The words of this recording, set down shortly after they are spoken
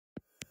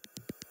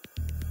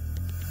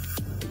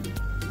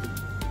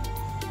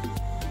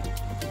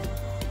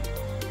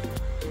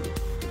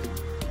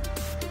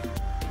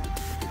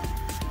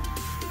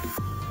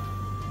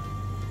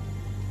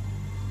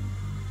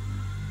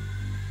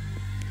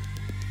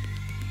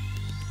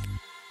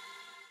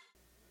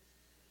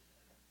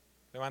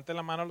Levanten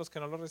la mano los que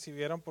no lo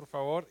recibieron, por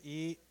favor,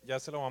 y ya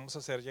se lo vamos a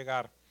hacer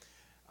llegar.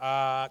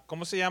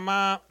 ¿Cómo se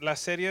llama la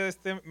serie de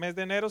este mes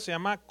de enero? Se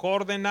llama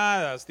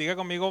Coordenadas. Diga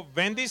conmigo,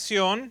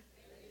 bendición,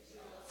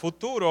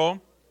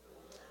 futuro,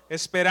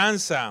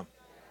 esperanza.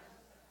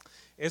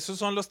 Esos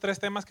son los tres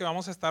temas que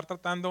vamos a estar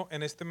tratando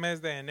en este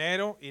mes de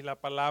enero, y la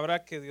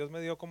palabra que Dios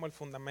me dio como el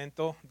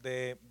fundamento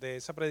de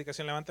esa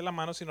predicación. Levante la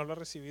mano si no lo ha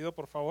recibido,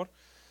 por favor,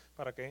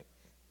 para que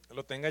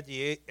lo tenga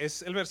allí.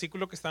 Es el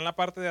versículo que está en la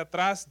parte de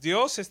atrás.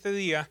 Dios este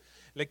día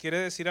le quiere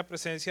decir a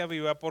Presencia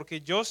Viva: porque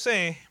yo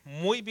sé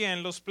muy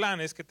bien los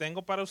planes que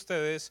tengo para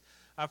ustedes,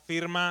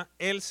 afirma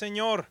el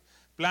Señor,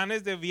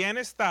 planes de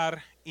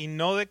bienestar y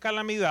no de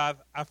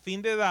calamidad, a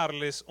fin de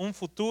darles un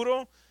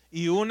futuro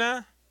y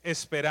una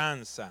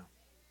esperanza.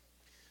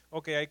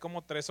 Ok, hay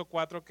como 3 o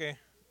 4 que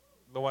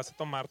lo vas a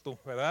tomar tú,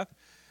 ¿verdad?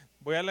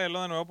 Voy a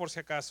leerlo de nuevo por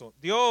si acaso.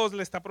 Dios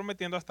le está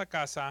prometiendo a esta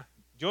casa: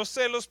 yo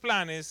sé los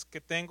planes que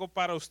tengo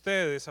para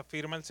ustedes,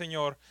 afirma el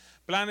Señor,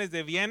 planes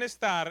de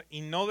bienestar y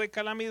no de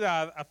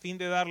calamidad, a fin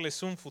de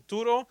darles un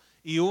futuro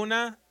y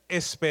una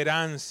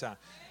esperanza.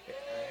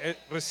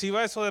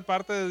 Reciba eso de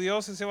parte de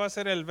Dios. Ese va a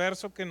ser el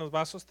verso que nos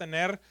va a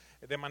sostener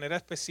de manera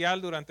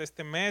especial durante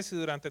este mes y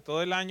durante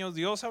todo el año.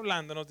 Dios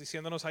hablándonos,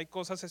 diciéndonos: hay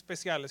cosas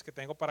especiales que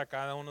tengo para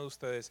cada uno de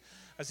ustedes.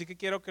 Así que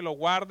quiero que lo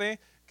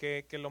guarde,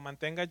 que lo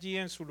mantenga allí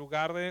en su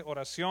lugar de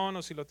oración,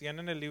 o si lo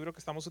tiene en el libro que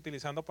estamos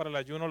utilizando para el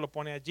ayuno, lo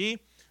pone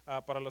allí.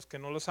 Para los que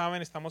no lo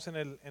saben, estamos en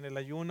el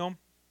ayuno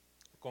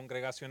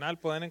congregacional.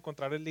 Pueden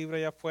encontrar el libro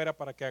allá afuera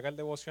para que haga el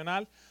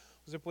devocional.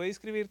 Se puede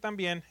inscribir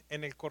también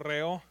en el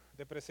correo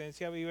de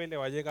Presencia Viva y le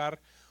va a llegar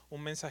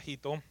un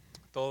mensajito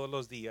todos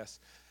los días.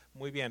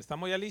 Muy bien,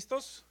 ¿estamos ya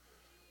listos?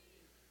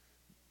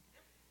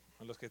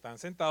 Los que están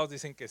sentados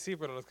dicen que sí,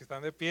 pero los que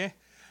están de pie,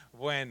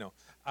 bueno.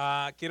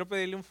 Quiero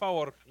pedirle un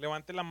favor.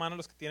 Levante la mano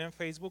los que tienen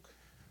Facebook.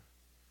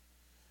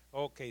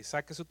 Ok,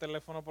 saque su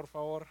teléfono, por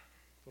favor.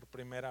 Por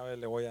primera vez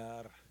le voy a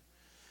dar.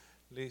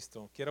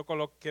 Listo. Quiero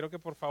que,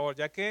 por favor,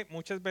 ya que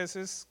muchas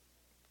veces,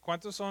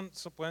 ¿cuántos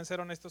pueden ser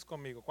honestos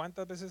conmigo?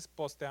 ¿Cuántas veces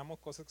posteamos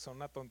cosas que son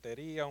una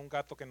tontería, un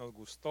gato que nos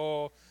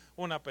gustó,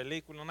 una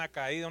película, una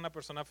caída, una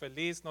persona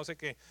feliz, no sé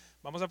qué?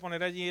 Vamos a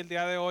poner allí el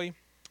día de hoy: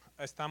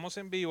 estamos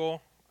en vivo,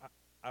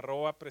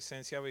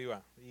 @presencia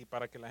viva, y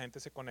para que la gente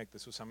se conecte,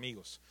 sus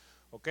amigos,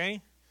 ¿ok?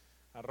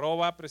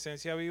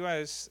 @presencia viva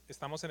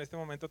estamos en este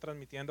momento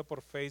transmitiendo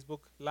por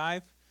Facebook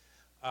Live.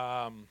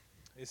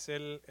 Es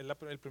el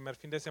primer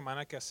fin de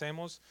semana que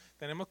hacemos.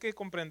 Tenemos que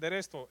comprender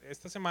esto.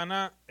 Esta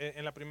semana,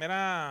 en la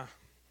primera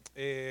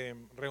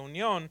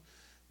reunión,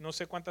 no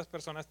sé cuántas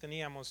personas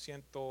teníamos,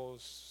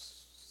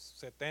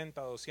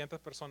 170, 200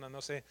 personas,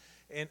 no sé.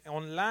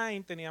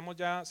 Online teníamos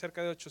ya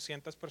cerca de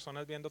 800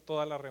 personas viendo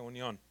toda la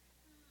reunión.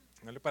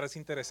 ¿No le parece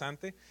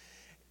interesante?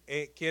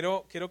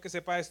 Quiero que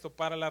sepa esto: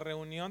 para la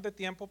reunión de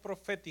tiempo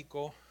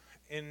profético,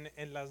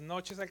 en las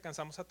noches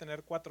alcanzamos a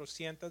tener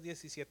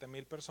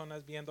 417,000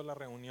 personas viendo la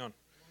reunión.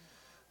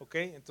 Ok,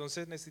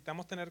 entonces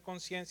necesitamos tener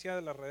conciencia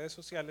de las redes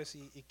sociales,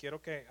 y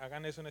quiero que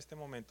hagan eso en este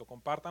momento.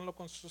 Compártanlo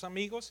con sus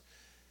amigos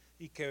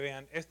y que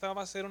vean. Esta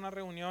va a ser una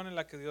reunión en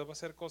la que Dios va a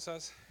hacer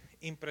cosas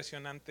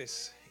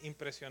impresionantes,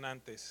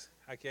 impresionantes.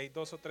 Aquí hay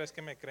 2 o 3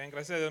 que me creen.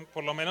 Gracias a Dios,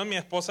 por lo menos mi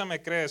esposa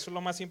me cree. Eso es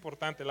lo más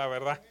importante, la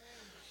verdad.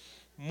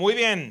 Muy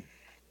bien.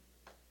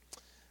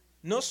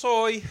 No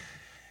soy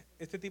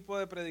este tipo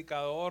de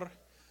predicador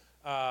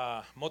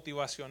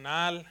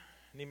motivacional,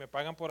 ni me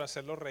pagan por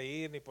hacerlo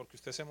reír, ni porque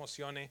usted se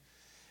emocione.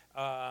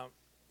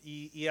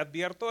 Y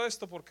advierto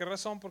esto, ¿por qué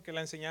razón? Porque la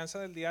enseñanza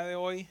del día de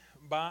hoy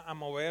va a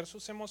mover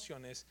sus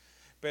emociones,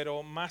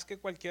 pero más que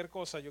cualquier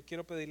cosa, yo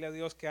quiero pedirle a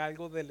Dios que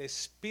algo del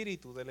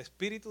Espíritu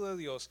de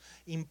Dios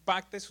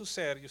impacte su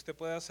ser, y usted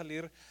pueda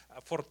salir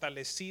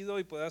fortalecido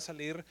y pueda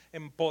salir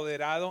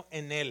empoderado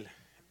en Él.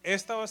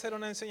 Esta va a ser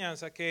una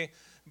enseñanza que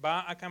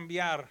va a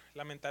cambiar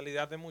la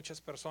mentalidad de muchas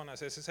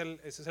personas. Ese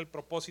es el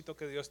propósito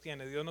que Dios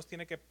tiene. Dios nos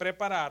tiene que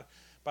preparar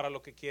para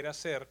lo que quiere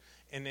hacer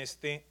en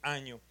este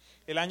año.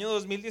 El año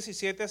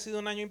 2017 ha sido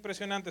un año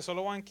impresionante.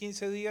 Solo van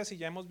 15 días y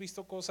ya hemos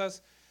visto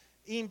cosas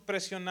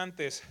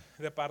impresionantes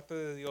de parte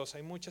de Dios.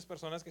 Hay muchas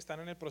personas que están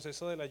en el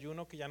proceso del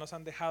ayuno que ya nos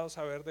han dejado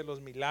saber de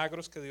los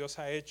milagros que Dios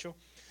ha hecho,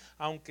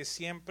 aunque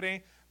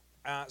siempre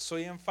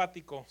soy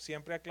enfático,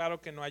 siempre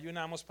aclaro que no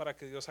ayunamos para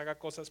que Dios haga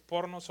cosas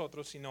por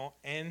nosotros, sino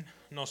en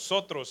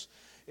nosotros.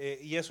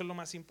 Y eso es lo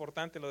más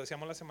importante. Lo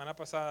decíamos la semana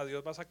pasada: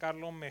 Dios va a sacar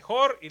lo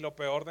mejor y lo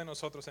peor de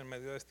nosotros en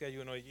medio de este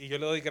ayuno, y yo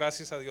le doy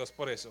gracias a Dios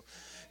por eso.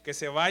 Que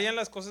se vayan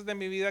las cosas de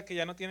mi vida que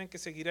ya no tienen que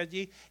seguir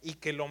allí, y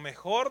que lo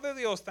mejor de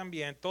Dios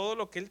también, todo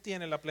lo que Él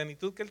tiene, la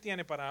plenitud que Él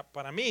tiene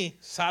para mí,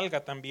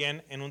 salga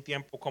también en un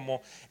tiempo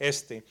como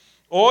este.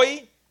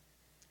 Hoy,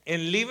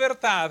 en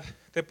libertad,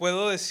 te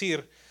puedo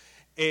decir: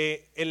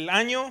 el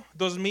año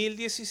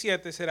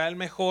 2017 será el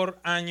mejor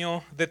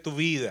año de tu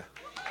vida.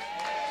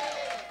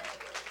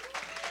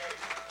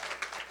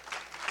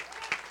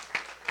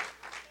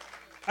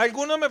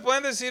 Algunos me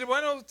pueden decir,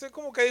 bueno, usted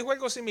como que dijo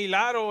algo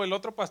similar o el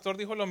otro pastor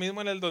dijo lo mismo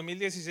en el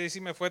 2016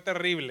 y me fue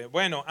terrible.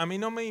 Bueno, a mí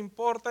no me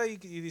importa y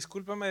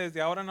discúlpeme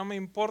desde ahora, no me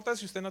importa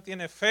si usted no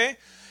tiene fe.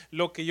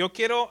 Lo que yo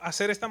quiero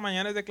hacer esta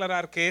mañana es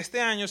declarar que este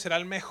año será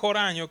el mejor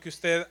año que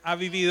usted ha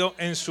vivido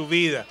en su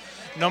vida.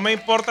 No me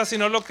importa si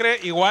no lo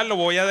cree, igual lo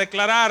voy a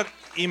declarar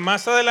y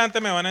más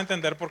adelante me van a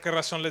entender por qué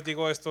razón les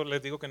digo esto,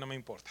 les digo que no me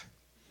importa.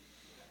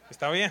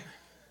 ¿Está bien?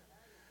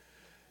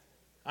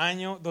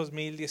 Año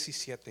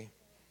 2017.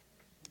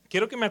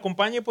 Quiero que me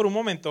acompañe por un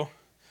momento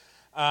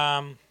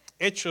a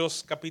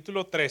Hechos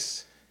capítulo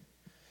 3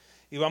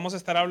 y vamos a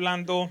estar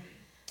hablando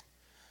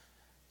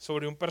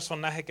sobre un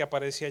personaje que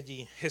aparece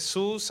allí.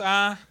 Jesús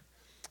ha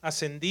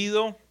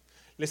ascendido,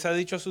 les ha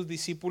dicho a sus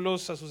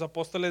discípulos, a sus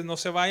apóstoles, no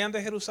se vayan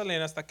de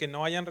Jerusalén hasta que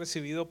no hayan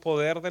recibido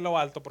poder de lo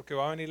alto, porque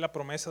va a venir la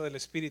promesa del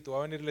Espíritu,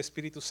 va a venir el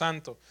Espíritu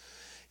Santo.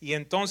 Y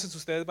entonces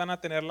ustedes van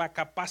a tener la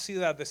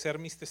capacidad de ser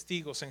mis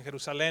testigos en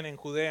Jerusalén, en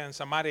Judea, en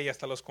Samaria y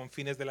hasta los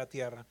confines de la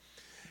tierra.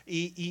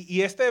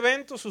 Y este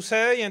evento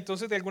sucede y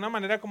entonces de alguna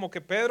manera como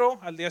que Pedro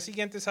al día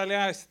siguiente sale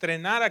a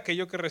estrenar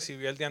aquello que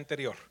recibió el día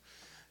anterior.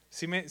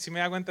 ¿Sí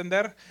me hago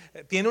entender?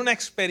 Tiene una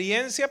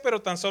experiencia,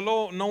 pero tan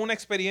solo no una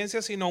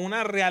experiencia, sino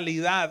una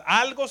realidad.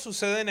 Algo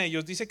sucede en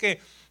ellos. Dice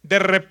que de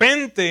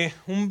repente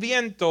un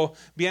viento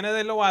viene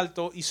de lo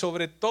alto y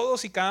sobre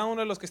todos y cada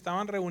uno de los que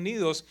estaban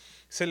reunidos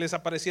se les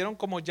aparecieron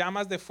como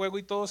llamas de fuego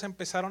y todos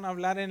empezaron a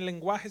hablar en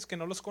lenguajes que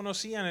no los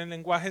conocían, en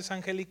lenguajes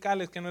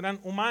angelicales que no eran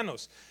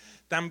humanos.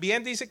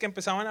 También dice que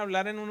empezaban a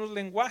hablar en unos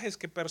lenguajes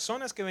que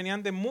personas que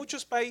venían de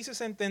muchos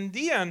países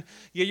entendían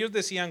y ellos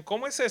decían,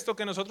 ¿cómo es esto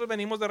que nosotros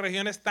venimos de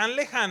regiones tan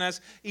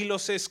lejanas y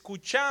los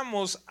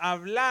escuchamos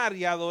hablar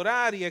y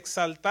adorar y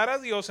exaltar a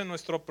Dios en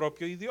nuestro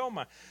propio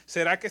idioma?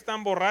 ¿Será que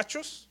están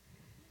borrachos?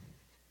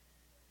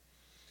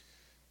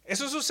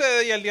 Eso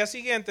sucede y al día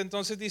siguiente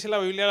entonces dice la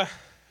Biblia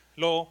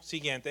lo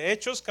siguiente,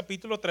 Hechos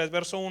capítulo 3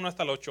 verso 1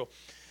 hasta el 8.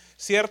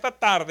 Cierta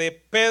tarde,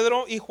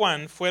 Pedro y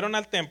Juan fueron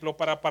al templo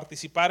para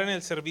participar en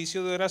el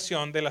servicio de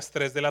oración de las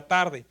 3 de la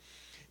tarde.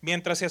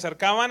 Mientras se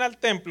acercaban al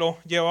templo,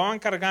 llevaban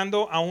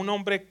cargando a un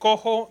hombre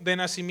cojo de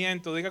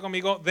nacimiento. Diga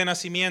conmigo, de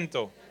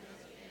nacimiento.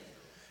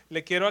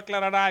 Le quiero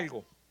aclarar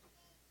algo.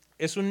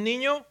 ¿Es un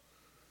niño?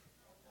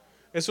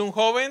 ¿Es un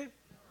joven?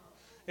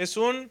 ¿Es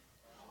un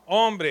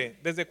hombre?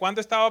 ¿Desde cuándo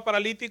estaba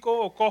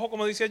paralítico o cojo,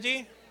 como dice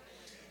allí?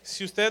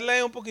 Si usted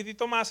lee un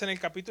poquitito más, en el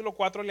capítulo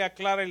 4 le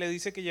aclara y le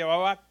dice que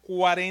llevaba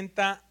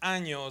 40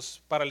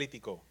 años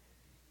paralítico.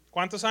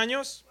 ¿Cuántos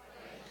años?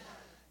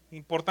 40.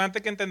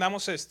 Importante que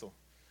entendamos esto.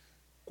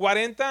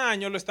 40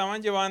 años lo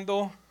estaban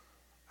llevando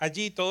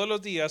allí todos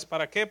los días.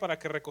 ¿Para qué? Para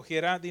que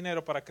recogiera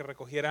dinero, para que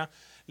recogiera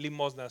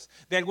limosnas.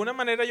 De alguna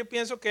manera yo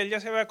pienso que él ya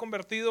se había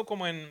convertido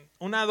como en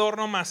un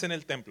adorno más en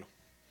el templo.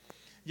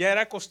 Ya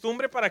era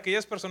costumbre para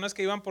aquellas personas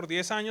que iban por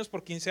 10 años,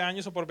 por 15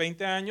 años o por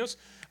 20 años,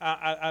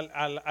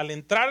 al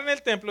entrar en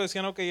el templo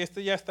decían, ok,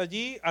 este ya está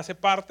allí, hace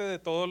parte de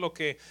todo lo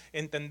que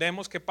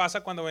entendemos que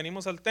pasa cuando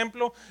venimos al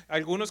templo.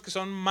 Algunos que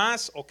son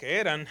más o que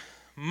eran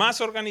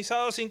más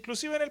organizados,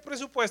 inclusive en el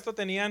presupuesto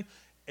tenían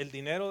el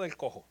dinero del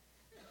cojo.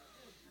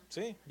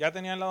 ¿Sí? Ya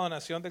tenían la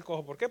donación del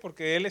cojo. ¿Por qué?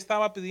 Porque él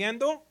estaba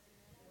pidiendo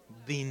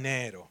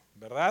dinero,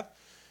 ¿verdad?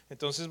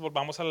 Entonces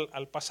volvamos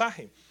al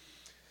pasaje.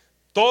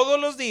 Todos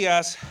los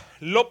días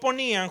lo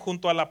ponían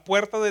junto a la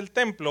puerta del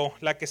templo,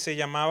 la que se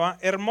llamaba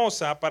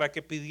Hermosa, para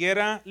que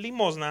pidiera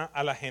limosna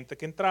a la gente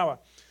que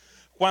entraba.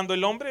 Cuando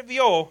el hombre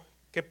vio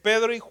que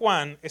Pedro y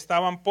Juan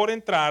estaban por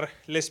entrar,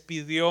 les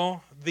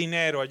pidió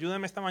dinero.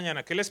 Ayúdenme esta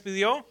mañana. ¿Qué les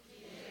pidió?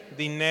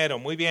 Dinero.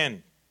 Muy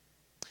bien.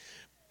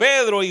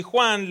 Pedro y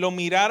Juan lo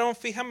miraron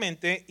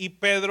fijamente y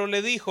Pedro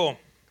le dijo,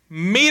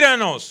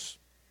 míranos,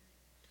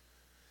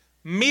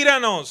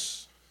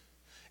 míranos.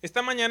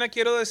 Esta mañana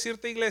quiero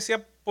decirte,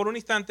 iglesia, por un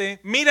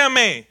instante,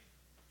 mírame,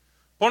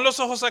 pon los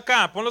ojos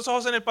acá, pon los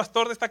ojos en el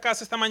pastor de esta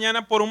casa esta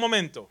mañana por un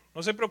momento.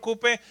 No se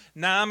preocupe,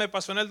 nada me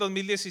pasó en el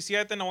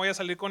 2017, no voy a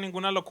salir con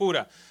ninguna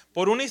locura.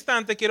 Por un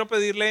instante quiero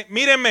pedirle,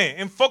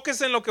 míreme,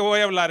 enfóquese en lo que voy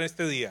a hablar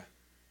este día.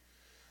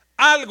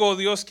 Algo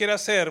Dios quiere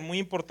hacer muy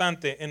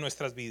importante en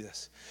nuestras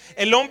vidas.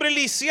 El hombre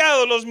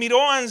lisiado los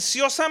miró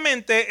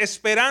ansiosamente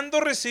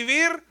esperando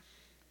recibir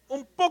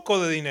un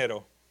poco de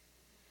dinero.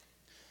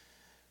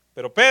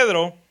 Pero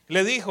Pedro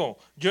le dijo,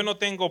 yo no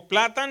tengo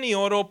plata ni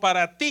oro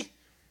para ti.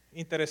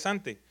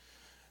 Interesante.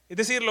 Es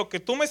decir, lo que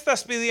tú me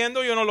estás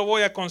pidiendo yo no lo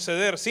voy a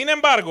conceder. Sin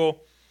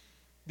embargo,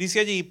 dice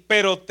allí,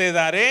 pero te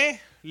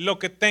daré lo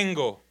que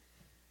tengo.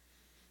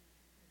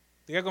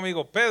 Diga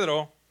conmigo,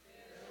 Pedro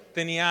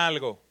tenía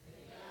algo.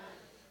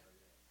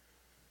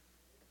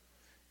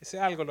 Ese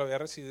algo lo había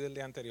recibido el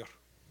día anterior.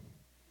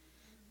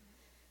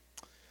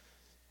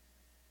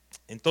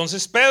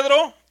 Entonces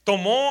Pedro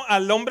tomó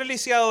al hombre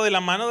lisiado de la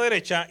mano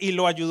derecha y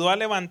lo ayudó a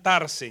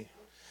levantarse.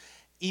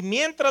 Y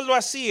mientras lo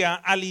hacía,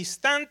 al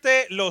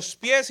instante los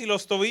pies y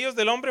los tobillos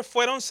del hombre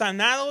fueron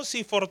sanados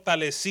y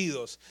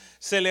fortalecidos.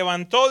 Se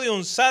levantó de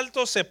un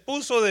salto, se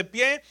puso de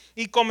pie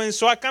y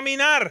comenzó a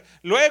caminar.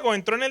 Luego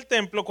entró en el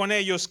templo con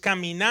ellos,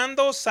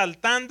 caminando,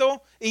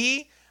 saltando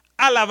y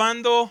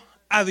alabando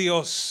a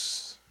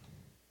Dios.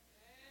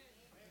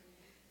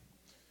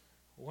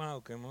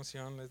 Wow, qué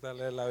emoción les da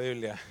leer la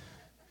Biblia.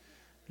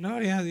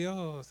 Gloria a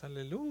Dios,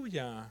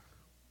 aleluya.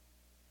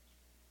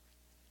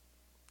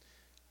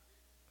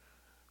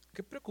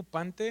 Qué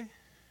preocupante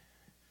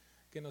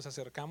que nos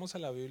acercamos a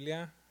la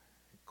Biblia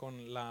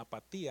con la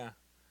apatía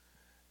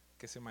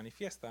que se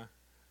manifiesta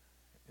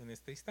en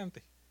este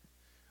instante.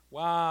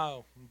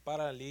 Wow, un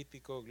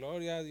paralítico,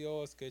 gloria a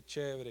Dios, qué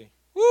chévere.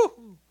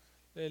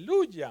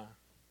 Aleluya.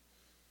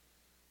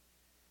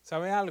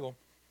 ¿Sabe algo?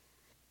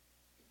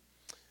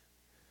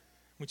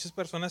 Muchas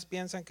personas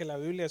piensan que la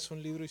Biblia es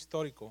un libro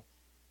histórico.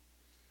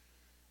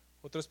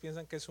 Otros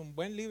piensan que es un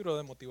buen libro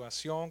de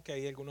motivación, que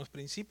hay algunos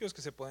principios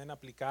que se pueden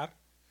aplicar.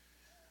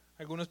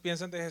 Algunos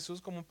piensan de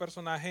Jesús como un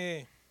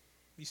personaje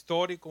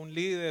histórico, un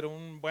líder,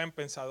 un buen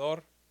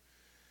pensador.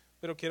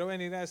 Pero quiero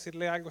venir a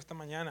decirle algo esta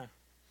mañana.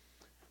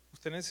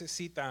 Usted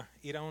necesita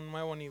ir a un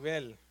nuevo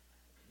nivel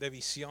de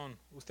visión.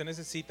 Usted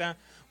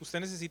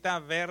necesita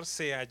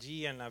verse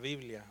allí en la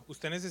Biblia.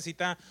 Usted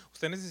necesita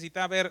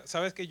ver,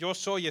 sabes que yo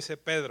soy ese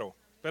Pedro.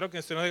 Espero que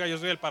usted no diga yo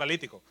soy el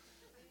paralítico.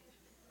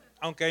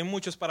 Aunque hay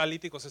muchos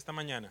paralíticos esta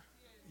mañana.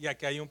 Y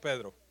aquí hay un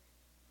Pedro.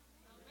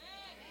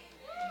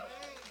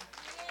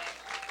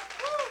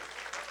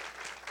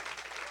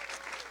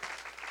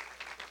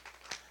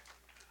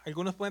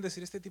 Algunos pueden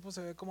decir, este tipo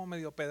se ve como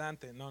medio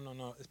pedante.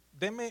 No.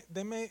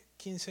 Deme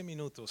 15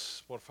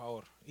 minutos, por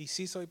favor. Y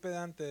sí soy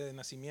pedante de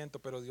nacimiento,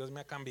 pero Dios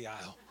me ha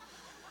cambiado.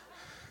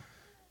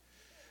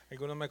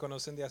 Algunos me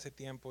conocen de hace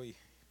tiempo y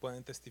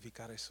pueden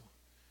testificar eso.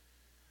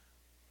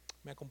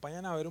 ¿Me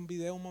acompañan a ver un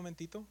video un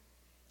momentito?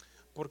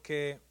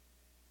 Porque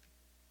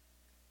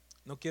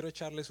no quiero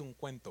echarles un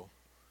cuento.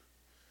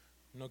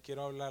 No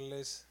quiero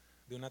hablarles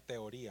de una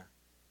teoría.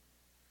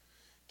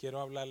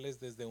 Quiero hablarles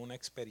desde una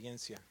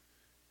experiencia.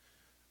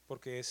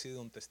 Porque he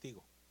sido un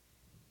testigo.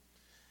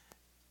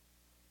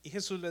 Y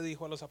Jesús le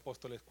dijo a los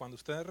apóstoles, cuando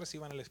ustedes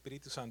reciban el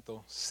Espíritu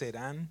Santo,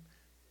 serán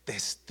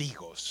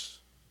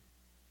testigos.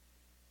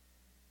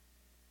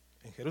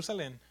 En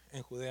Jerusalén,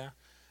 en Judea,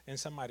 en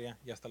Samaria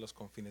y hasta los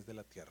confines de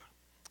la tierra.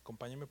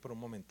 Acompáñenme por un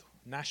momento.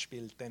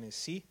 Nashville,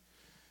 Tennessee,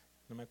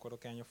 no me acuerdo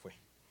qué año fue.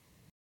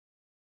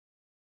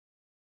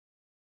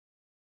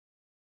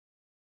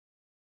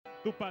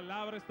 Tu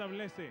palabra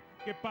establece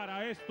que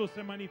para esto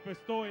se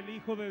manifestó el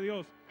Hijo de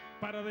Dios,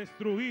 para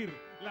destruir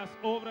las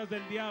obras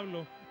del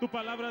diablo. Tu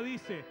palabra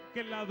dice que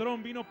el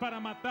ladrón vino para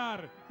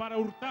matar, para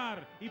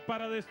hurtar y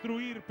para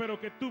destruir,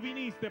 pero que tú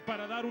viniste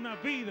para dar una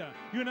vida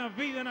y una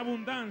vida en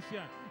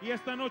abundancia. Y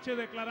esta noche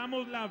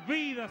declaramos la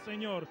vida,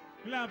 Señor.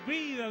 La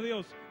vida,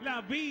 Dios,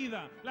 la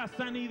vida, la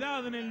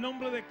sanidad en el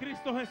nombre de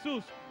Cristo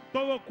Jesús.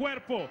 Todo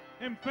cuerpo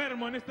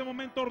enfermo en este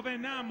momento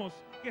ordenamos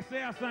que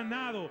sea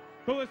sanado.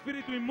 Todo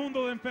espíritu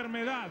inmundo de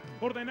enfermedad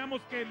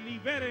ordenamos que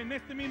libere en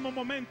este mismo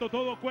momento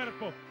todo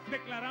cuerpo.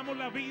 Declaramos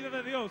la vida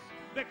de Dios.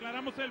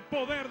 Declaramos el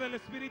poder del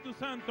Espíritu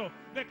Santo.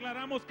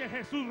 Declaramos que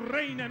Jesús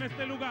reina en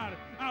este lugar.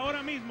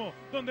 Ahora mismo,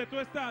 donde tú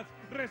estás,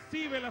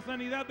 recibe la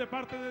sanidad de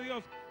parte de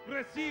Dios.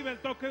 Recibe el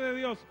toque de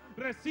Dios.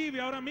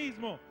 Recibe ahora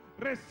mismo.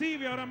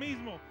 Recibe ahora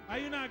mismo.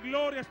 Hay una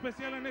gloria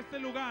especial en este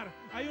lugar.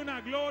 Hay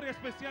una gloria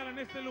especial en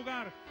este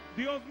lugar.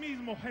 Dios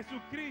mismo,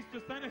 Jesucristo,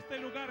 está en este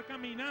lugar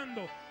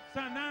caminando,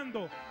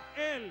 sanando.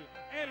 Él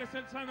es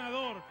el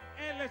sanador.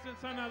 Él es el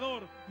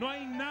sanador. No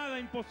hay nada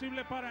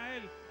imposible para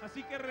Él.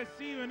 Así que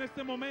recibe en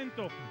este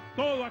momento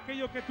todo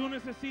aquello que tú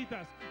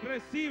necesitas.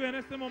 Recibe en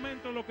este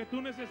momento lo que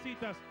tú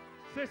necesitas.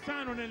 Sé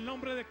sano en el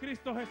nombre de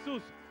Cristo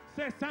Jesús.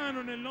 Sé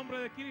sano en el nombre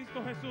de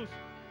Cristo Jesús.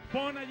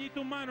 Pon allí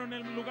tu mano en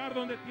el lugar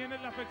donde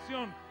tienes la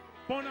afección.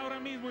 Pon ahora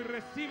mismo y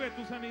recibe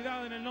tu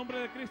sanidad en el nombre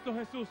de Cristo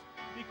Jesús.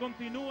 Y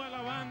continúa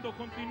alabando,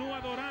 continúa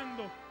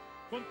adorando,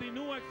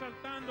 continúa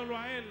exaltándolo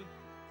a Él.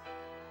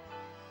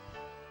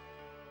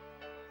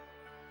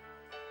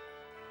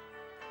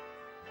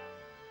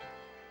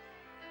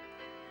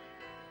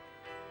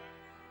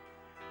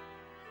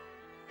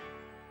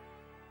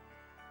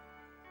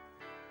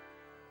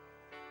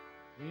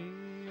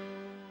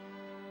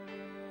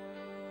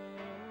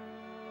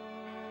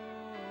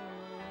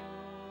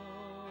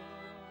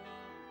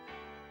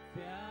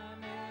 Te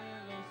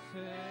anhelo,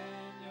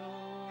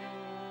 Señor.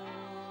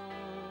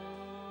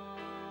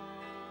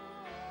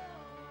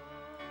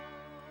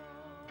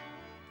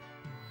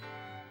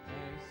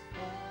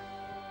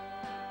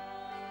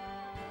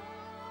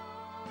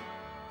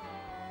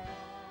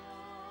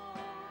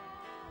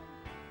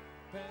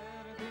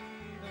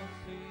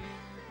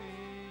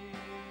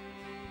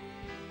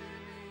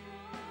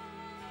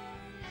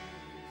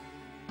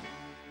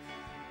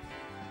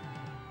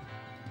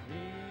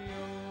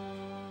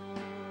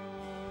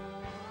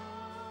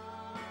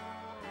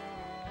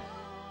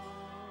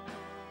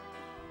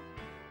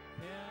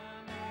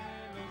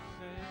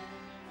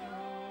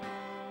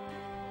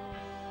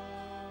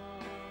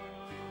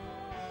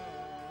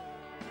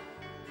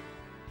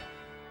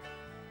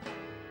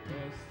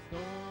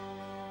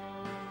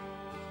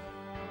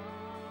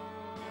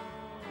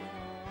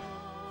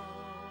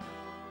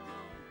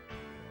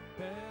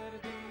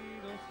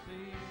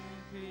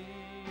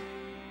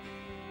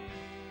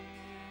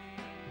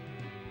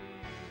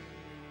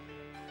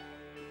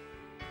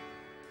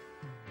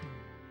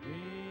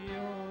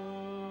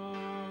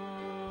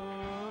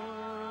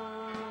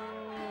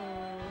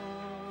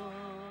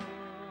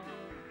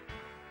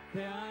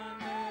 te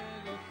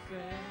anhelo,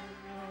 Señor.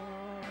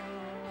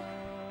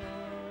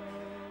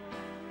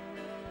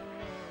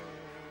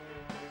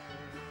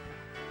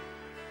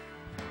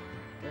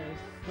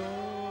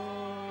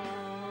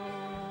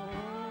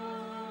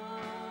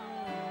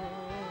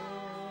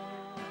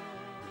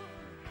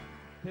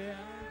 Te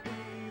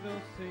anhelo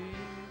sin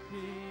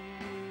ti.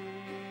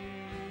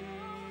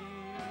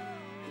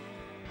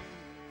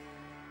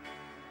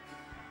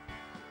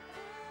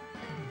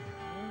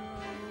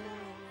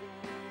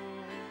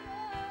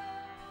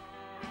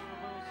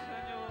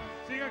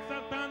 Siga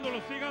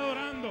exaltándolo, siga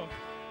adorando,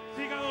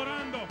 siga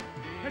adorando.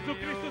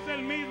 Jesucristo es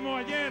el mismo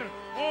ayer,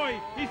 hoy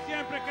y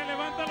siempre, que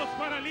levanta a los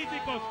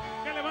paralíticos,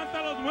 que levanta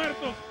a los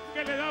muertos,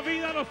 que le da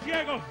vida a los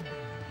ciegos.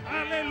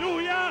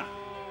 ¡Aleluya!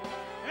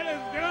 Él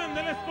es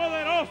grande, Él es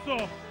poderoso.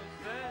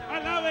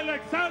 Alábelo,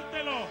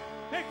 exáltelo,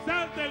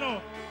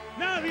 exáltelo.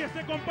 Nadie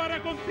se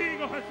compara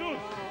contigo, Jesús.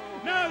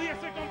 Nadie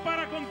se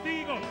compara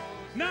contigo.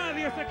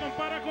 Nadie se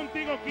compara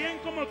contigo. ¿Quién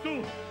como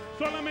tú?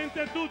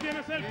 Solamente tú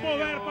tienes el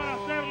poder para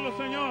hacerlo,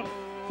 Señor.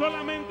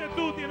 Solamente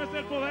tú tienes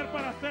el poder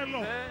para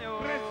hacerlo.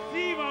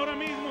 Reciba ahora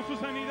mismo su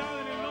sanidad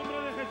en el nombre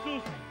de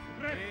Jesús.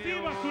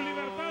 Reciba su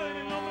libertad en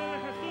el nombre de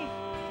Jesús.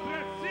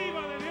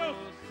 Reciba de Dios.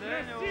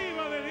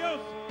 Reciba de Dios.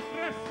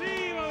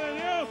 Reciba de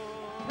Dios.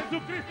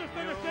 Jesucristo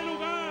está en este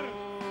lugar.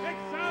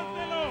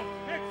 Exáltelo,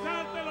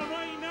 exáltelo. No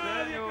hay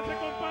nadie que se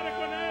compare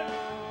con Él.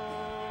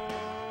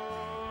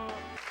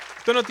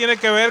 Esto no tiene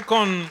que ver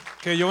con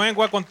que yo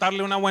vengo a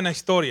contarle una buena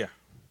historia.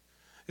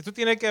 Esto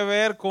tiene que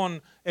ver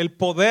con el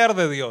poder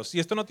de Dios.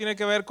 Y esto no tiene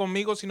que ver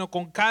conmigo, sino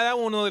con cada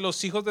uno de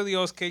los hijos de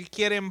Dios que Él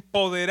quiere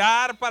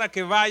empoderar para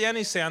que vayan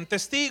y sean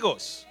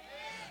testigos.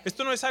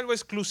 Esto no es algo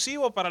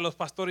exclusivo para los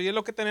pastores y es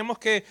lo que tenemos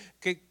que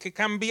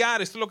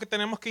cambiar. Esto es lo que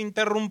tenemos que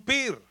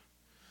interrumpir.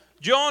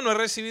 Yo no he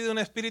recibido un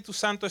Espíritu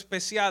Santo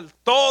especial.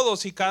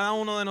 Todos y cada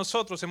uno de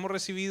nosotros hemos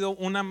recibido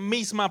una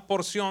misma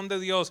porción de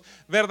Dios.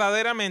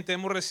 Verdaderamente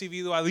hemos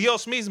recibido a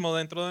Dios mismo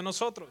dentro de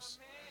nosotros.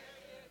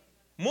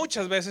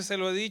 Muchas veces se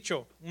lo he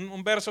dicho,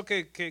 un verso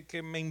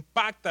que me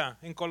impacta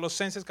en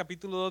Colosenses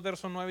capítulo 2,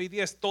 versos 9 y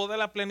 10. Toda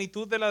la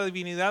plenitud de la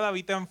divinidad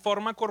habita en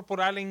forma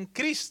corporal en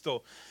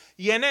Cristo.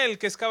 Y en Él,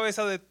 que es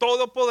cabeza de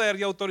todo poder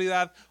y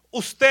autoridad,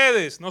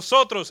 ustedes,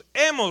 nosotros,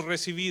 hemos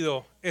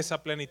recibido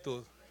esa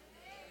plenitud.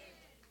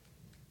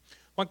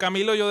 Juan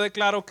Camilo, yo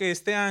declaro que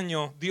este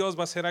año Dios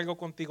va a hacer algo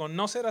contigo.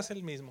 No serás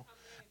el mismo.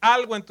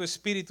 Algo en tu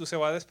espíritu se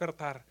va a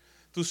despertar.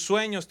 Tus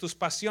sueños, tus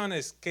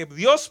pasiones que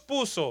Dios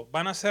puso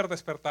van a ser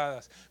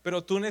despertadas.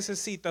 Pero tú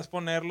necesitas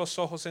poner los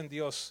ojos en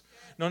Dios.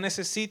 No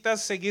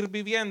necesitas seguir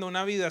viviendo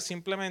una vida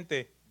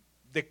simplemente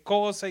de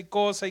cosa y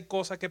cosa y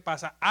cosa que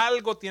pasa.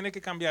 Algo tiene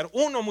que cambiar.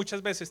 Uno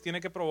muchas veces tiene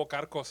que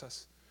provocar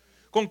cosas.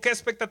 ¿Con qué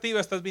expectativa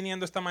estás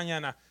viniendo esta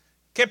mañana?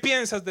 ¿Qué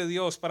piensas de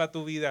Dios para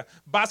tu vida?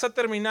 ¿Vas a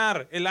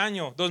terminar el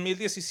año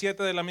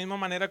 2017 de la misma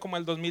manera como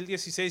el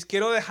 2016?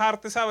 Quiero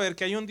dejarte saber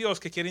que hay un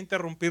Dios que quiere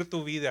interrumpir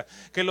tu vida,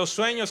 que los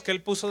sueños que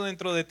Él puso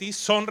dentro de ti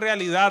son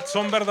realidad,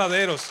 son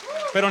verdaderos,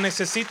 pero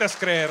necesitas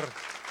creer.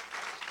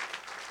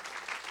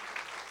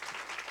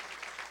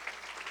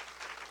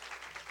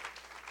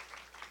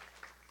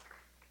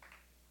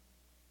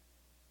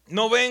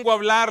 No vengo a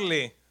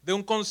hablarle de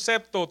un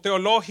concepto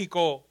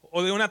teológico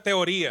o de una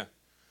teoría.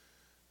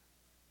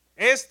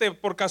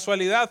 Por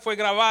casualidad fue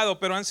grabado,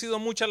 pero han sido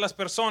muchas las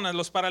personas,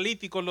 los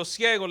paralíticos, los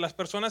ciegos, las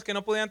personas que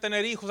no podían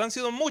tener hijos, han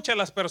sido muchas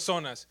las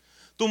personas.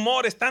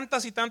 Tumores,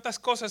 tantas y tantas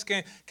cosas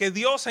que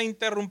Dios ha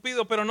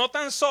interrumpido, pero no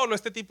tan solo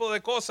este tipo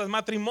de cosas,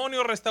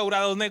 matrimonios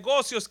restaurados,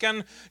 negocios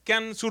que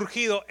han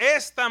surgido.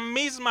 Esta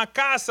misma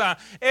casa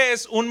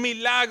es un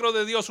milagro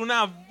de Dios,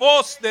 una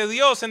voz de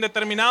Dios en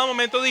determinado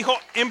momento dijo,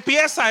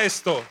 empieza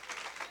esto.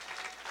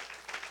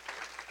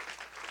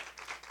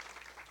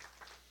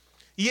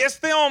 Y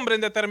este hombre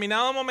en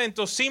determinado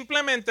momento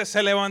simplemente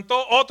se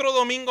levantó otro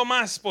domingo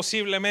más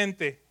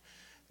posiblemente.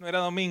 No era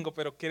domingo,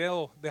 pero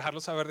quiero dejarlo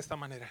saber de esta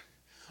manera.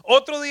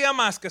 Otro día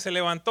más que se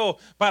levantó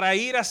para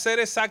ir a hacer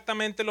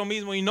exactamente lo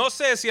mismo. Y no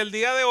sé si el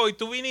día de hoy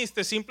tú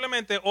viniste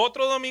simplemente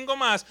otro domingo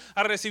más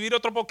a recibir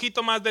otro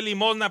poquito más de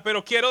limosna.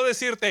 Pero quiero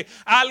decirte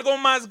algo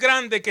más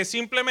grande que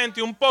simplemente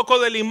un poco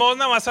de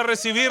limosna vas a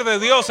recibir de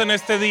Dios en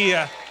este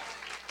día.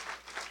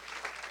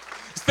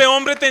 Este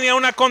hombre tenía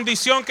una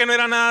condición que no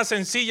era nada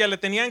sencilla. Le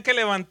tenían que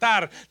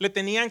levantar, le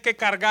tenían que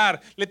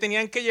cargar, le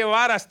tenían que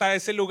llevar hasta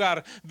ese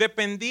lugar.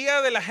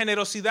 Dependía de la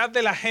generosidad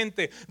de la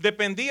gente,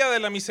 dependía de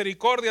la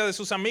misericordia de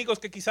sus amigos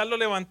que quizás lo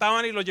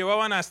levantaban y lo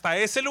llevaban hasta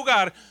ese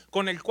lugar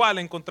con el cual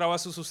encontraba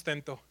su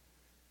sustento.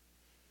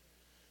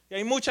 Y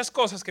hay muchas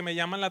cosas que me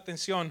llaman la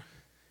atención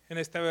en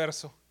este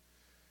verso.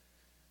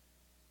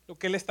 Lo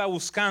que él está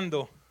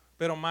buscando,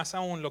 pero más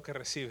aún lo que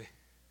recibe.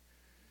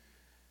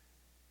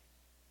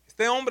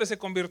 Este hombre se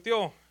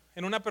convirtió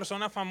en una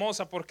persona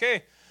famosa. ¿Por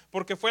qué?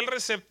 Porque fue el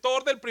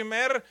receptor del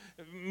primer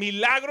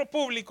milagro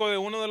público de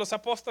uno de los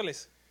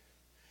apóstoles.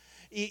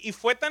 Y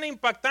fue tan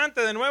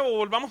impactante, de nuevo,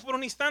 volvamos por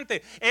un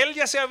instante. Él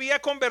ya se había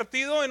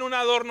convertido en un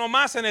adorno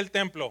más en el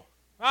templo.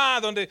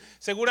 Donde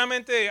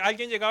seguramente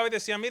alguien llegaba y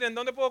decía, miren,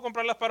 ¿dónde puedo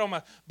comprar las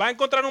palomas? Va a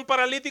encontrar un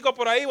paralítico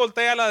por ahí,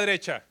 voltea a la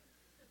derecha.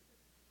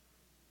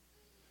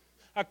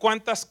 a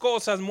cuántas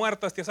cosas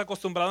muertas te has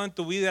acostumbrado en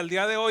tu vida. El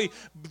día de hoy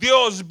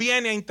Dios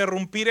viene a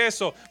interrumpir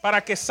eso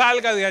para que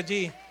salga de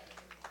allí.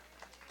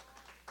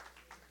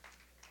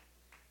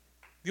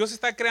 Dios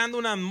está creando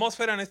una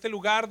atmósfera en este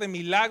lugar de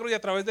milagro y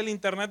a través del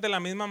internet de la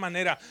misma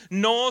manera.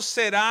 No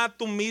será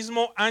tu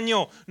mismo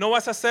año, no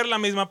vas a ser la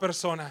misma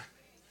persona.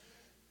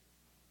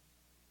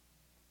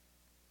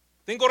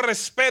 Tengo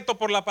respeto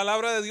por la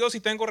palabra de Dios y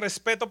tengo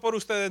respeto por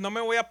ustedes. No me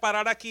voy a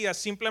parar aquí a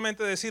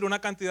simplemente decir una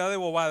cantidad de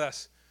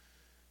bobadas.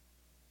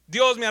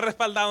 Dios me ha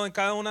respaldado en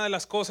cada una de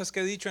las cosas que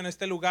he dicho en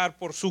este lugar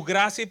por su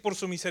gracia y por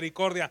su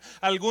misericordia.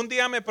 Algún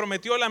día me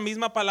prometió la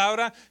misma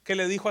palabra que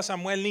le dijo a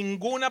Samuel: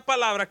 ninguna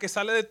palabra que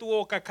sale de tu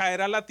boca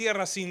caerá a la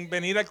tierra sin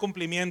venir al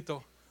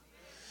cumplimiento.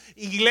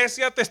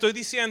 Iglesia, te estoy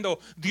diciendo,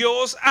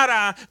 Dios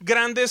hará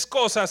grandes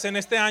cosas en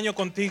este año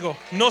contigo.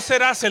 No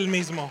serás el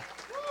mismo.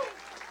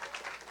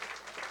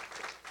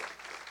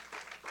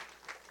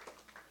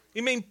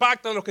 Y me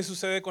impacta lo que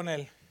sucede con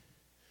él.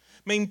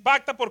 Me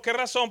impacta, ¿por qué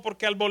razón?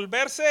 Porque al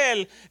volverse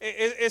él,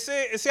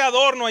 ese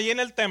adorno allí en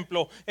el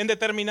templo, en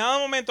determinado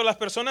momento las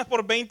personas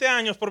por 20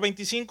 años, por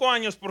 25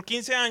 años, por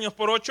 15 años,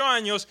 por 8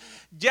 años,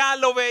 ya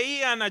lo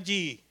veían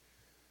allí.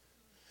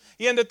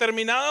 Y en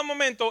determinado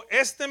momento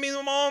este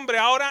mismo hombre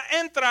ahora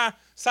entra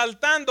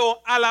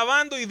saltando,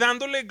 alabando y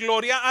dándole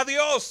gloria a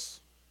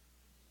Dios.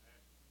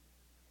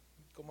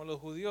 Como los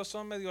judíos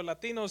son medio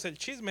latinos, el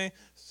chisme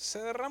se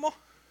derramó.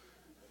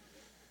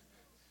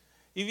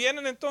 Y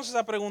vienen entonces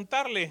a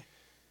preguntarle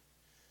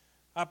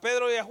a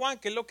Pedro y a Juan,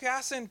 ¿qué es lo que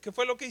hacen? ¿Qué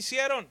fue lo que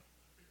hicieron?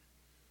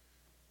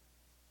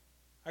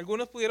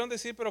 Algunos pudieron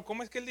decir, pero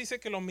 ¿cómo es que él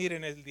dice que lo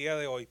miren el día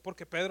de hoy?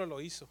 Porque Pedro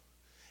lo hizo.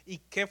 ¿Y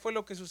qué fue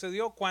lo que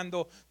sucedió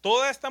cuando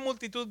toda esta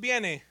multitud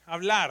viene a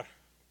hablar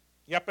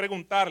y a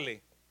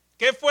preguntarle,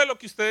 ¿qué fue lo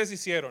que ustedes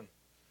hicieron?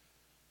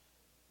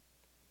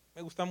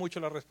 Me gusta mucho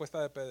la respuesta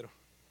de Pedro.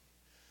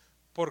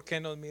 ¿Por qué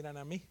nos miran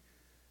a mí?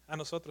 A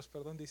nosotros,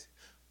 perdón, dice.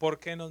 ¿Por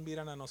qué nos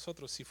miran a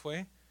nosotros si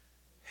fue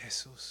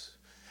Jesús?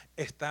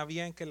 Está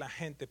bien que la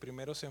gente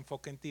primero se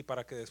enfoque en ti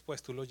para que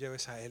después tú lo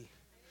lleves a Él.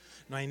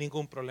 No hay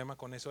ningún problema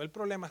con eso. El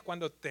problema es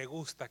cuando te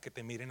gusta que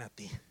te miren a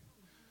ti.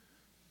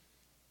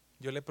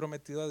 Yo le he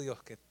prometido a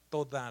Dios que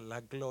toda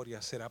la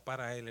gloria será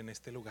para Él en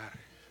este lugar.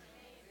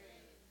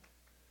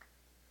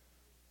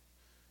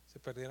 Se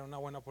perdieron una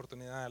buena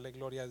oportunidad de darle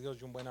gloria a Dios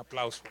y un buen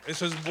aplauso.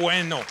 Eso es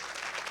bueno.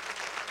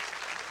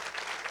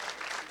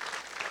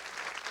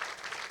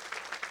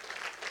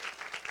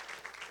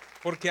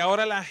 Porque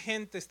ahora la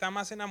gente está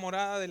más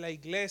enamorada de la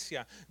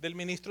iglesia, del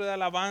ministro de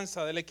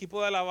alabanza, del equipo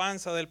de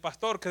alabanza, del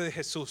pastor, que de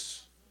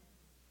Jesús.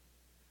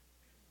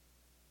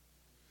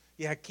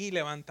 Y aquí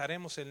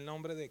levantaremos el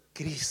nombre de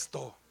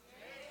Cristo.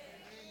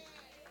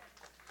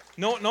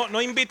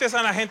 No invites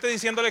a la gente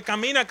diciéndole,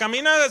 camina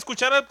a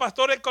escuchar al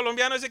pastor, el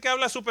colombiano ese que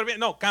habla súper bien.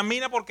 No,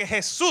 camina porque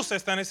Jesús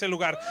está en ese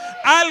lugar.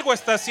 Algo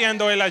está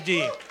haciendo Él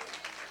allí.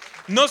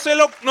 No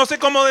sé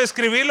cómo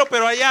describirlo,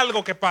 pero hay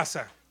algo que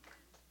pasa.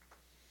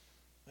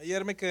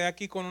 Ayer me quedé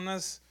aquí con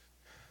unas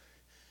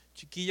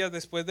chiquillas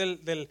después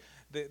de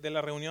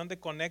la reunión de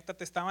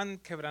Conéctate. Estaban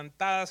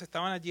quebrantadas,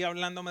 estaban allí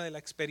hablándome de la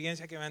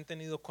experiencia que habían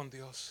tenido con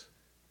Dios.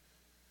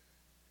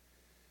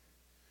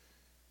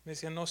 Me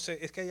decían, no sé,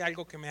 es que hay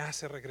algo que me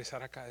hace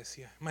regresar acá,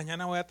 decía.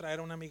 Mañana voy a traer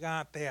a una amiga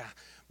atea,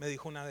 me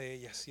dijo una de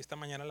ellas, y esta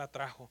mañana la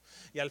trajo.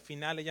 Y al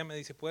final ella me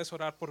dice, ¿puedes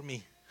orar por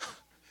mí?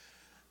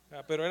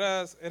 Pero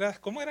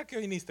 ¿cómo era que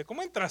viniste?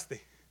 ¿Cómo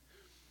entraste?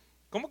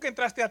 ¿Cómo que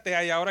entraste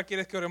atea y ahora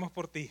quieres que oremos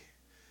por ti?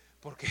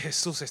 Porque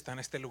Jesús está en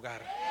este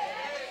lugar.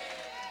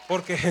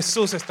 Porque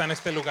Jesús está en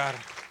este lugar.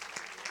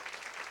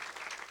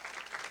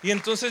 Y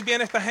entonces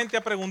viene esta gente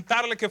a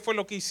preguntarle qué fue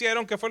lo que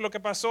hicieron, qué fue lo que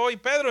pasó. Y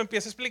Pedro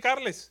empieza a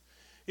explicarles.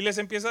 Y les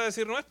empieza a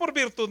decir, no es por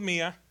virtud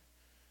mía.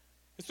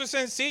 Esto es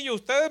sencillo.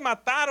 Ustedes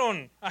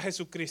mataron a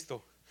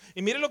Jesucristo.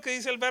 Y mire lo que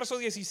dice el verso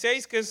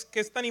 16, que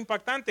es tan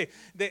impactante.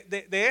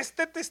 De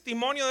este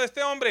testimonio de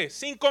este hombre,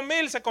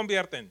 5,000 se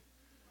convierten.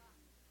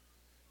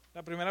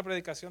 La primera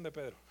predicación de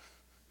Pedro.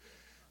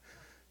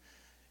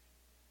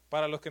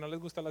 Para los que no les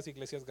gustan las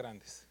iglesias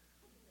grandes.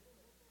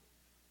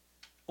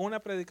 Una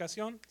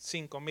predicación,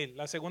 5,000.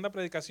 La segunda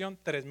predicación,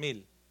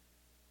 3,000.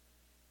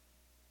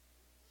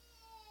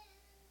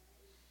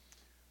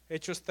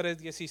 Hechos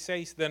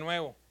 3:16, de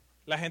nuevo.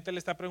 La gente le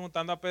está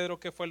preguntando a Pedro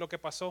qué fue lo que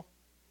pasó.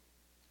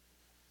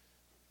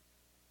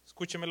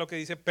 Escúcheme lo que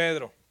dice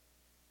Pedro.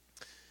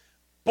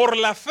 Por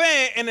la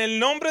fe en el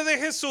nombre de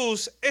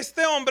Jesús,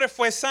 este hombre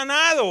fue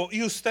sanado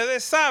y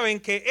ustedes saben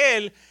que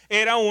él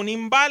era un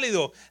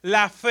inválido.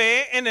 La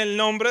fe en el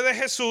nombre de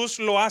Jesús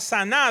lo ha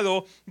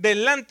sanado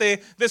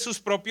delante de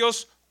sus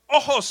propios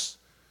ojos.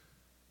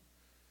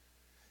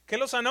 ¿Qué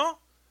lo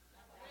sanó?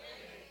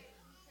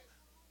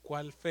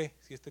 ¿Cuál fe?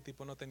 Si este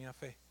tipo no tenía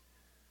fe.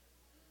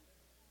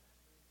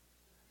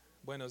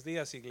 Buenos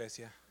días,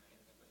 iglesia.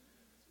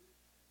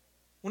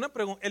 Una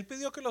pregunta, él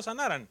pidió que lo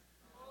sanaran.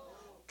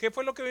 ¿Qué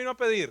fue lo que vino a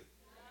pedir?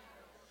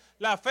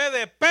 La fe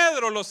de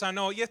Pedro lo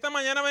sanó. Y esta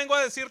mañana vengo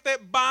a decirte,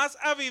 vas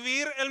a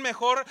vivir el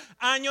mejor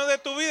año de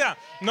tu vida.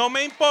 No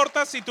me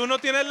importa si tú no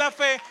tienes la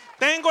fe.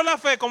 Tengo la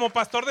fe como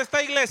pastor de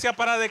esta iglesia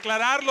para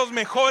declarar los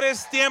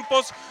mejores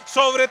tiempos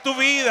sobre tu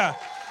vida.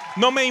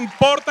 No me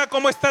importa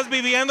cómo estás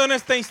viviendo en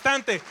este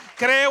instante.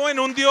 Creo en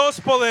un Dios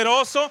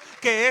poderoso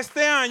que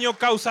este año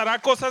causará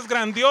cosas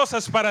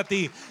grandiosas para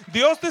ti.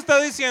 Dios te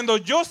está diciendo,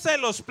 yo sé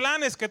los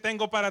planes que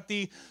tengo para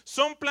ti.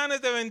 Son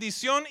planes de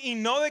bendición y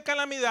no de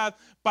calamidad,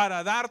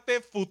 para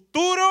darte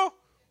futuro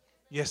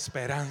y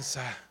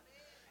esperanza.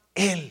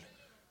 Él.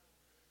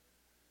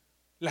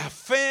 La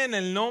fe en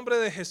el nombre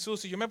de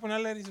Jesús. Y yo me ponía a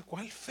leer y dice,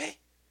 ¿cuál fe?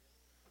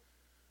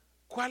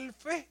 ¿Cuál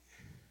fe?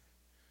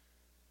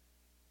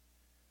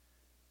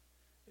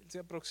 Él se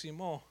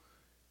aproximó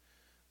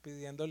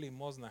pidiendo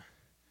limosna.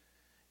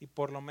 Y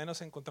por lo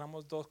menos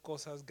encontramos dos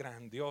cosas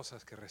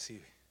grandiosas que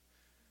recibe.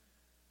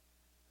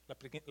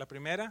 La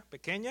primera,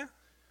 pequeña,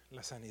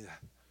 la sanidad.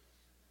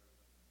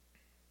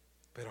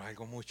 Pero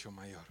algo mucho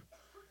mayor,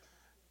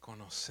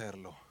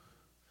 conocerlo,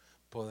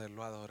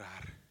 poderlo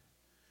adorar,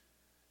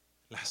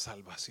 la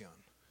salvación.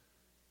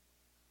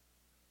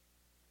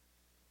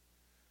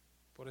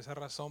 Por esa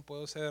razón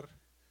puedo ser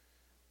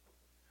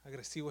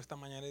agresivo esta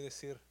mañana y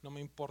decir, no me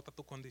importa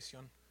tu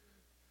condición.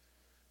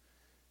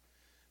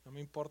 No me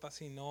importa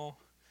si no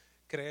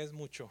crees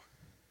mucho.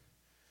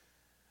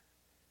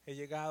 He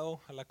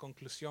llegado a la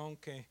conclusión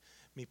que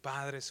mi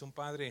Padre es un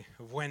Padre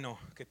bueno,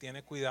 que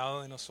tiene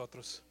cuidado de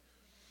nosotros.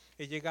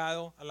 He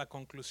llegado a la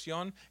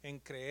conclusión en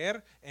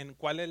creer en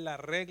cuál es la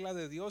regla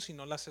de Dios y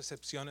no las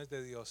excepciones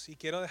de Dios. Y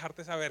quiero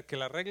dejarte saber que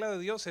la regla de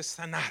Dios es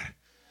sanar.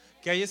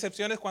 Que hay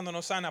excepciones cuando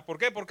no sana. ¿Por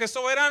qué? Porque es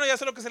soberano y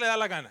hace lo que se le da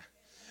la gana.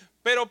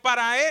 Pero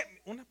 ¿para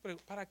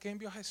qué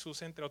envió a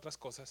Jesús, entre otras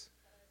cosas?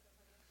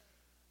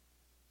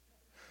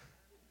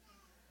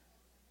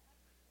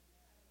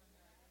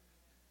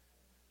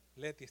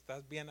 Leti,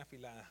 estás bien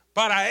afilada.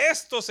 Para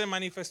esto se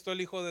manifestó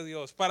el Hijo de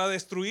Dios, para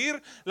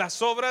destruir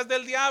las obras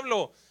del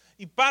diablo.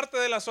 Y parte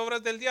de las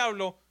obras del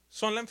diablo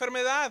son la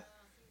enfermedad.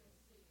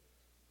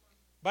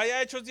 Vaya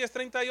a Hechos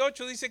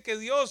 10:38, dice que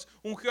Dios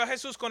ungió a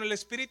Jesús con el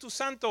Espíritu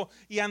Santo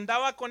y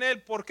andaba con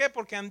él. ¿Por qué?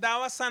 Porque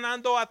andaba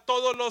sanando a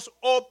todos los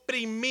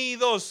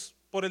oprimidos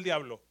por el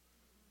diablo.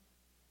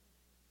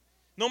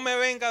 No me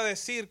venga a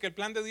decir que el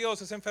plan de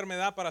Dios es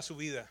enfermedad para su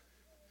vida,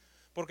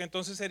 porque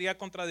entonces sería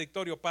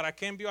contradictorio. ¿Para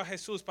qué envió a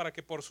Jesús? Para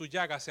que por su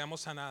llaga seamos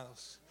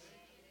sanados.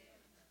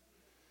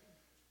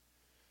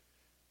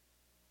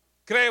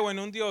 Creo en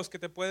un Dios que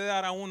te puede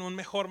dar aún un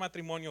mejor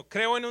matrimonio.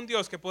 Creo en un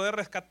Dios que puede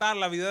rescatar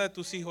la vida de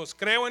tus hijos.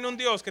 Creo en un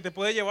Dios que te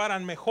puede llevar a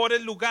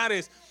mejores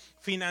lugares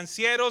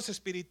financieros,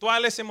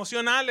 espirituales,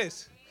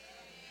 emocionales.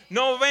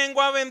 No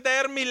vengo a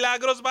vender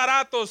milagros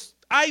baratos.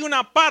 Hay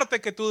una parte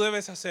que tú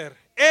debes hacer.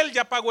 Él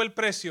ya pagó el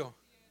precio.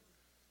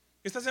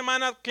 Esta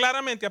semana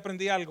claramente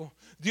aprendí algo.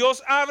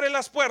 Dios abre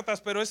las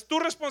puertas, pero es tu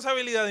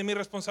responsabilidad y mi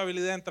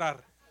responsabilidad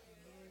entrar.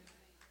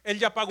 Él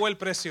ya pagó el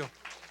precio.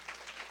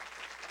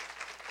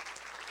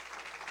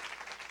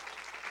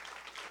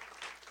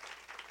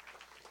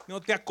 No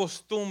te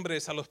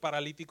acostumbres a los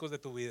paralíticos de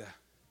tu vida.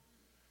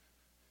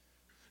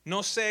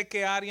 No sé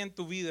qué área en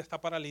tu vida está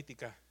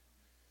paralítica,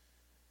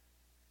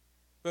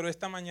 pero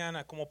esta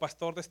mañana, como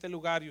pastor de este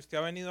lugar, y usted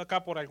ha venido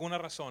acá por alguna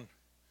razón,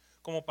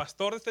 como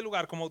pastor de este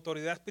lugar, como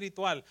autoridad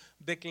espiritual,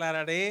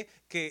 declararé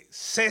que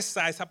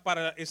cesa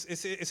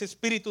ese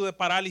espíritu de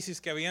parálisis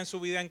que había en su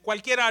vida, en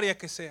cualquier área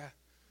que sea.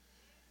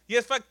 Y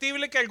es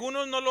factible que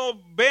algunos no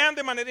lo vean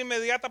de manera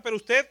inmediata, pero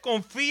usted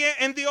confíe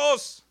en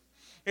Dios.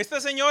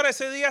 Este señor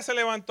ese día se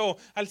levantó,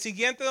 al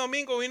siguiente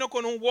domingo vino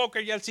con un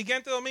walker y al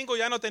siguiente domingo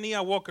ya no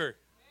tenía walker.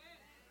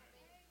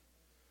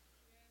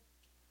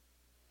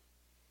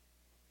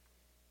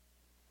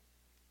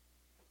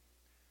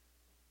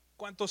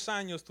 ¿Cuántos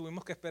años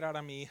tuvimos que esperar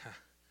a mi hija?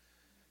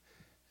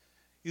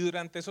 Y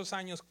durante esos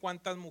años,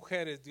 ¿cuántas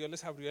mujeres Dios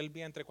les abrió el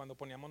vientre cuando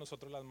poníamos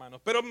nosotros las manos?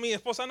 Pero mi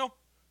esposa no.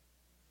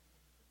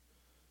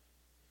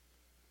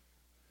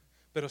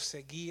 Pero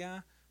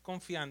seguía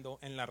confiando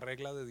en la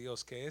regla de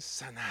Dios, que es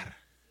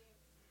sanar.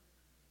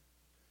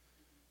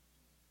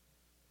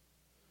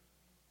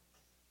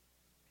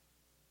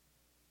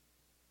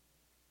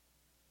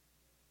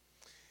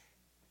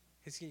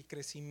 Es decir, el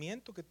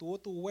crecimiento que tuvo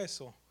tu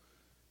hueso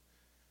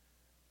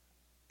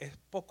es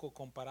poco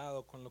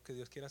comparado con lo que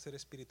Dios quiere hacer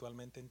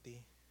espiritualmente en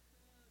ti.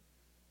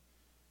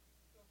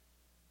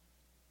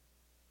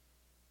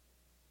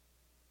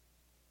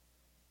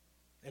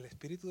 El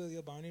Espíritu de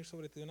Dios va a venir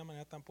sobre ti de una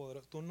manera tan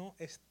poderosa. Tú no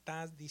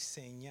estás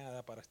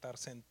diseñada para estar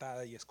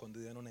sentada y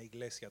escondida en una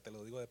iglesia, te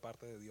lo digo de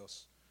parte de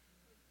Dios.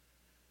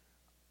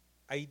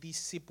 Hay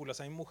discípulas,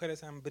 hay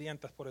mujeres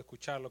hambrientas por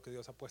escuchar lo que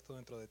Dios ha puesto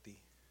dentro de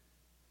ti.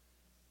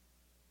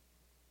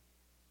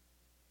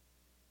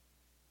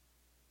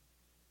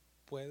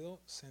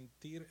 Puedo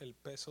sentir el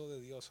peso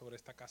de Dios sobre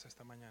esta casa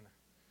esta mañana.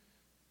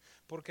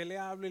 ¿Por qué le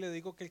hablo y le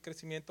digo que el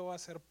crecimiento va a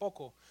ser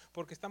poco?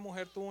 Porque esta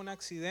mujer tuvo un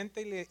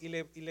accidente y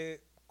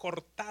le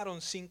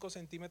cortaron 5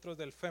 centímetros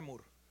del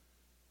fémur.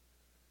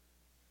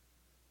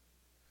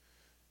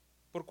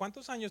 ¿Por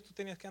cuántos años tú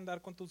tenías que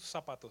andar con tus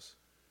zapatos?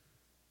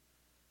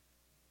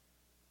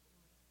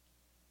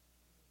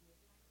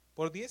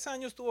 Por 10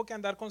 años tuvo que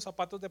andar con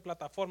zapatos de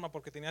plataforma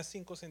porque tenía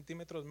 5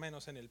 centímetros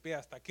menos en el pie,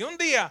 hasta que un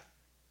día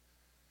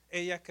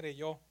ella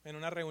creyó en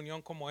una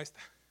reunión como esta.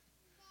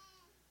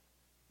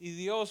 Y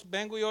Dios,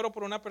 vengo y oro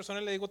por una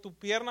persona y le digo, tu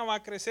pierna va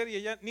a crecer. Y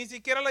ella, ni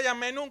siquiera la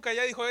llamé nunca.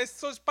 Ella dijo,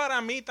 esto es para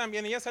mí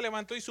también. Ella se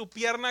levantó y su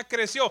pierna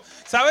creció.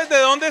 ¿Sabes de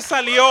dónde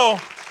salió?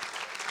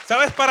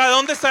 ¿Sabes para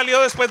dónde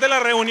salió después de la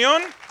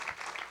reunión?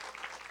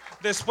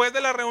 Después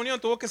de la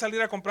reunión tuvo que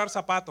salir a comprar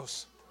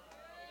zapatos.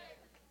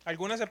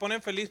 Algunas se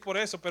ponen feliz por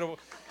eso, pero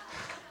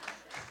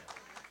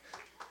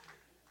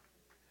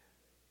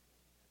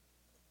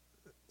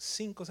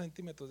 5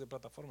 centímetros de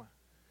plataforma.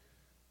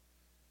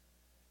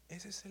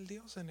 Ese es el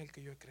Dios en el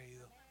que yo he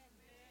creído.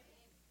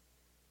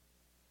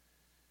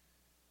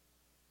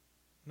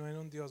 No era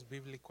un Dios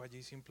bíblico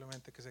allí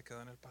simplemente que se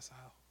quedó en el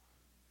pasado.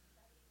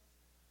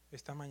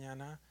 Esta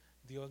mañana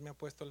Dios me ha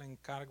puesto el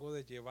encargo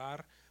de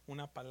llevar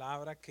una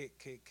palabra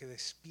que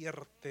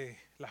despierte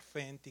la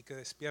fe en ti, que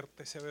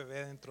despierte ese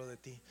bebé dentro de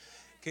ti.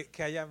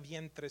 Que haya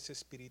vientres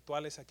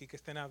espirituales aquí que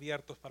estén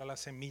abiertos para la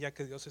semilla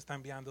que Dios está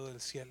enviando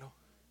del cielo.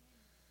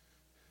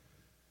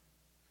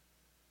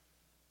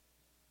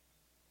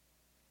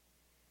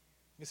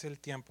 Es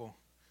el tiempo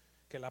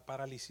que la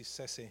parálisis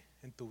cese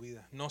en tu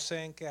vida. No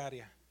sé en qué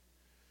área.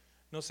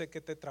 No sé qué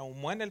te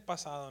traumó en el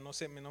pasado. No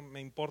sé, no,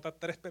 me importa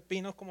 3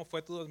 pepinos como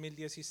fue tu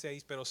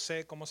 2016, pero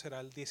sé cómo será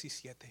el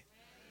 17.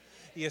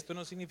 Y esto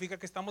no significa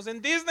que estamos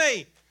en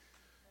Disney.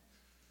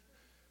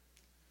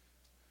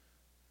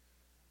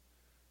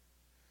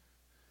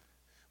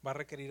 Va a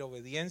requerir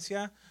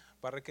obediencia,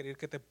 va a requerir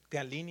que te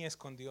alinees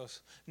con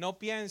Dios. No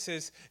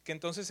pienses que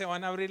entonces se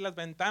van a abrir las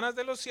ventanas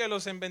de los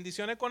cielos en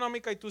bendición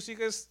económica y tú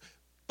sigues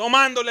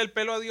tomándole el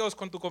pelo a Dios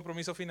con tu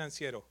compromiso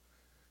financiero.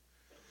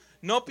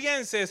 No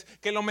pienses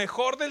que lo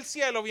mejor del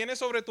cielo viene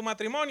sobre tu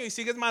matrimonio y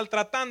sigues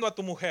maltratando a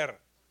tu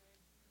mujer.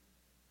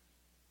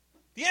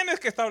 Tienes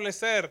que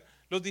establecer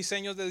los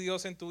diseños de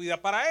Dios en tu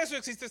vida. Para eso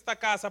existe esta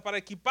casa, para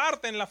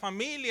equiparte en la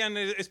familia,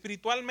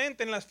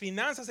 espiritualmente, en las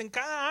finanzas, en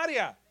cada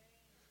área.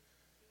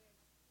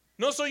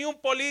 No soy un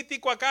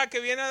político acá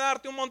que viene a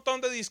darte un montón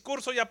de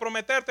discursos y a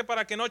prometerte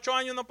para que en 8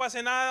 años no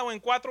pase nada, o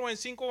en 4 o en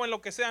 5 o en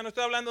lo que sea. No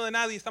estoy hablando de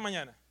nadie esta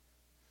mañana.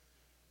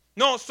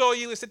 No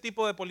soy ese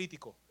tipo de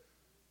político.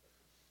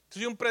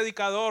 Soy un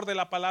predicador de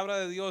la palabra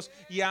de Dios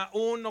y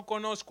aún no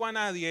conozco a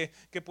nadie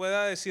que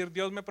pueda decir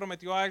Dios me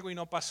prometió algo y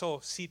no pasó.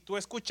 Si tú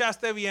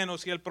escuchaste bien o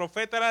si el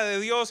profeta era de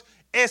Dios,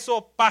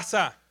 eso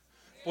pasa.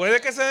 Puede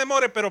que se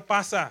demore, pero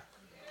pasa.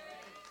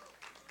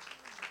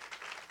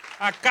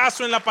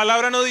 ¿Acaso en la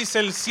palabra no dice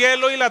el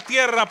cielo y la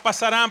tierra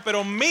pasarán,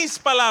 pero mis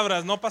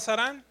palabras no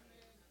pasarán?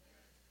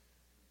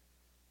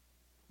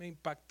 Me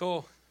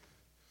impactó.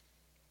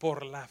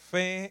 Por la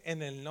fe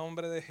en el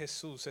nombre de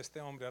Jesús,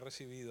 este hombre ha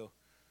recibido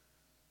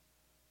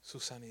su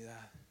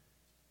sanidad.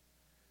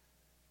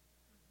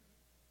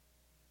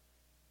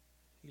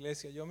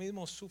 Iglesia, yo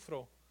mismo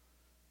sufro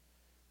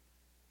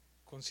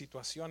con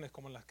situaciones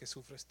como las que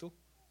sufres tú.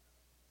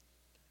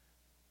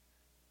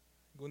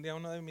 Un día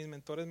uno de mis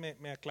mentores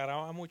me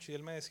aclaraba mucho y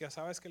él me decía,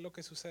 ¿sabes qué es lo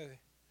que sucede?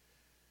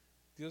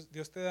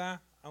 Dios te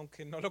da,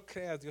 aunque no lo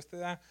creas, Dios te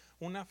da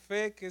una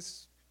fe que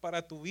es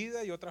para tu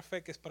vida y otra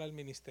fe que es para el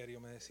ministerio,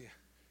 me decía.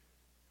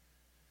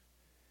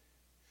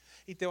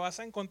 Y te vas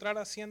a encontrar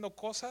haciendo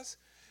cosas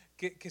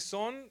que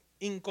son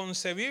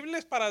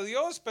inconcebibles para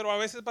Dios, pero a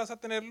veces vas a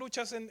tener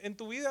luchas en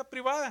tu vida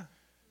privada.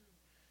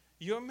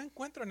 Y yo me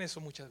encuentro en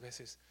eso muchas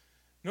veces.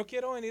 No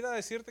quiero venir a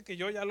decirte que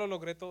yo ya lo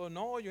logré todo.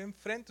 No, yo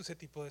enfrento ese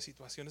tipo de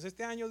situaciones.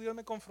 Este año Dios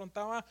me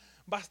confrontaba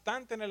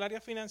bastante en el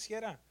área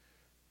financiera.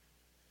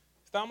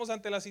 Estábamos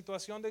ante la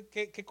situación de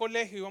qué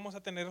colegio íbamos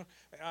a tener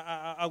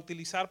a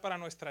utilizar para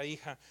nuestra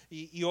hija.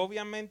 Y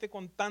obviamente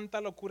con tanta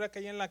locura que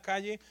hay en la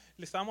calle,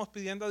 le estábamos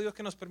pidiendo a Dios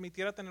que nos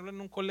permitiera tenerlo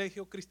en un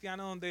colegio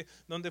cristiano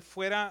donde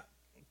fuera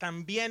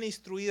también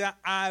instruida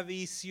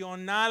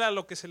adicional a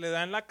lo que se le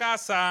da en la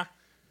casa,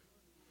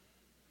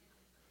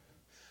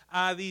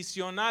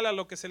 adicional a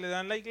lo que se le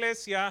da en la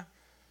iglesia,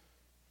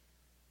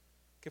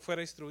 que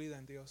fuera instruida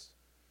en Dios.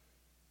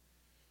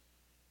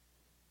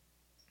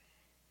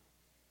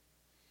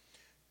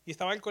 Y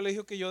estaba el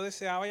colegio que yo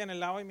deseaba y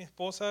anhelaba y mi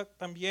esposa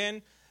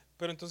también,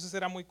 pero entonces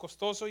era muy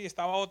costoso, y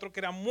estaba otro que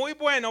era muy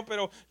bueno,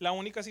 pero la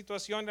única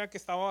situación era que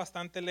estaba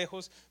bastante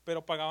lejos,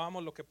 pero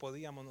pagábamos lo que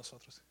podíamos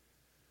nosotros.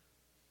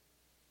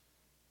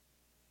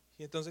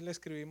 Y entonces le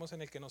escribimos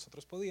en el que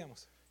nosotros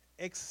podíamos.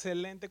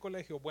 Excelente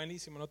colegio,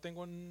 buenísimo, no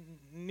tengo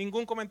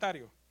ningún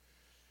comentario,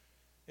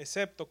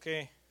 excepto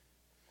que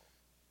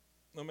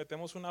nos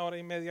metemos 1 hora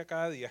y media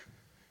cada día.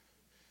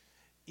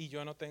 Y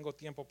yo no tengo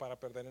tiempo para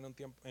perder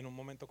en un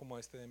momento como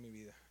este de mi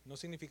vida. No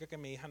significa que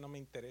mi hija no me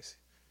interese,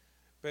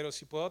 pero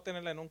si puedo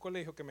tenerla en un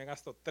colegio que me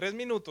gasto 3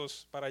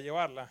 minutos para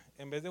llevarla,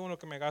 en vez de uno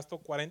que me gasto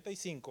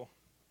 45,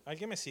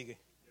 ¿alguien me sigue?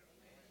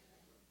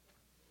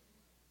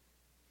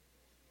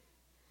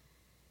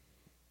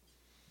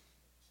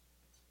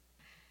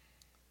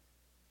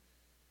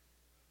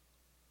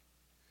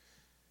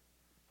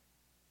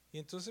 Y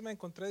entonces me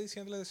encontré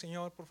diciéndole,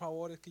 Señor, por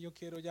favor, es que yo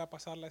quiero ya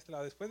pasarla a este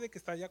lado. Después de que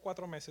está ya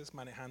 4 meses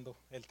manejando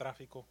el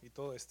tráfico y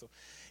todo esto.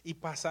 Y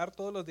pasar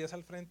todos los días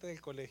al frente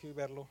del colegio y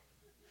verlo.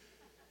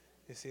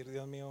 Decir,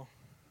 Dios mío,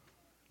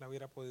 la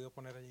hubiera podido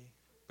poner allí,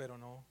 pero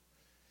no.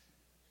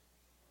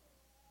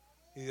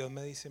 Y Dios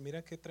me dice,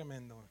 mira qué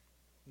tremendo.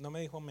 No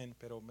me dijo amén,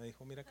 pero me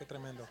dijo, mira qué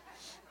tremendo.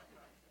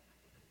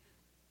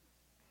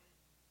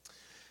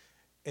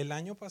 El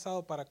año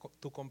pasado, para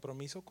tu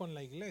compromiso con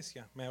la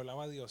iglesia, me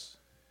hablaba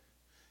Dios.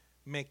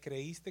 Me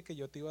creíste que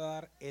yo te iba a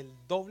dar el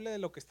doble de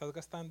lo que estás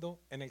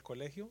gastando en el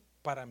colegio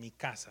para mi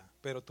casa,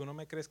 pero tú no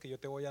me crees que yo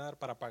te voy a dar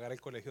para pagar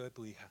el colegio de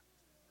tu hija.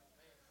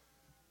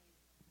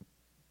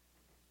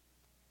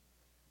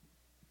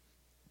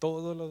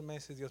 Todos los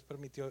meses Dios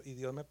permitió, y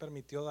Dios me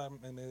permitió,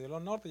 me dio el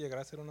honor de llegar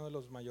a ser uno de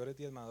los mayores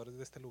diezmadores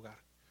de este lugar.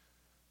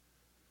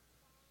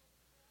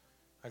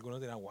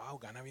 Algunos dirán, wow,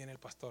 gana bien el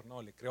pastor.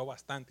 No, le creo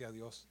bastante a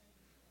Dios.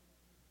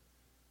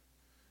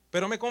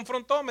 Pero me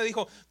confrontó, me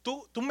dijo,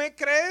 tú me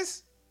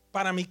crees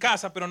para mi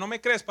casa, pero no me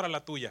crees para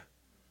la tuya.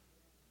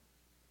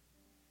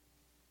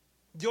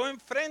 Yo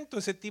enfrento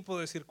ese tipo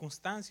de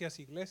circunstancias,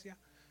 iglesia.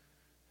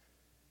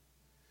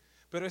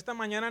 Pero esta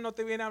mañana no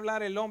te viene a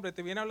hablar el hombre,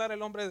 te viene a hablar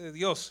el hombre de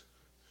Dios,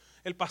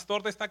 el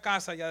pastor de esta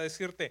casa, y a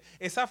decirte,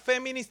 esa fe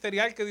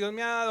ministerial que Dios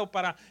me ha dado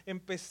para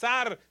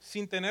empezar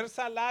sin tener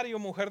salario,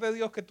 mujer de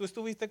Dios, que tú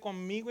estuviste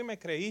conmigo y me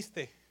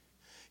creíste.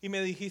 Y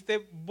me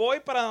dijiste,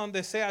 voy para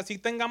donde sea, así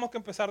tengamos que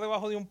empezar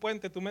debajo de un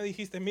puente. Tú me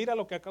dijiste, mira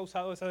lo que ha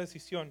causado esa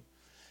decisión.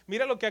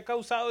 Mira lo que ha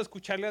causado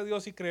escucharle a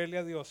Dios y creerle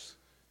a Dios.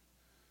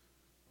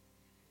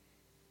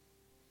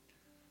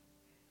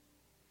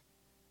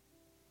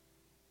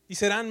 Y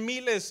serán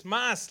miles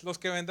más los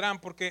que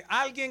vendrán, porque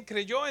alguien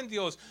creyó en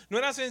Dios. No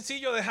era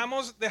sencillo,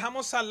 dejamos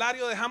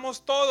salario,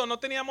 dejamos todo, no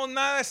teníamos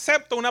nada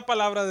excepto una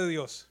palabra de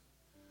Dios.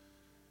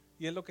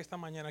 Y es lo que esta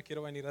mañana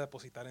quiero venir a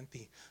depositar en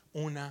ti,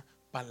 una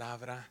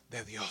palabra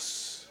de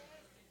Dios.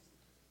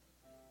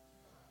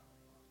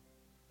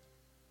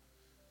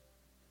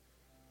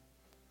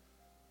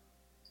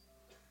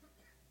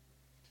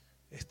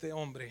 Este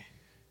hombre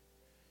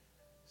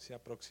se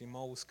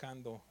aproximó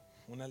buscando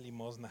una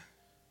limosna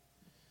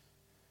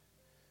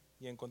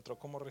y encontró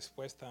como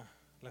respuesta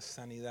la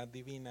sanidad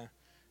divina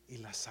y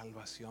la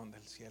salvación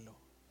del cielo.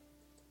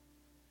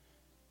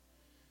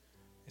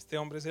 Este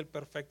hombre es el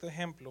perfecto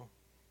ejemplo,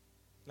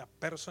 la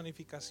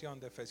personificación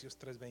de Efesios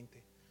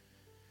 3:20.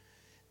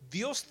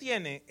 Dios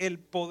tiene el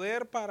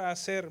poder para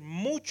hacer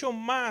mucho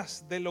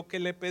más de lo que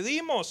le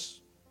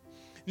pedimos.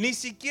 Ni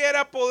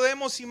siquiera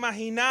podemos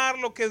imaginar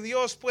lo que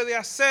Dios puede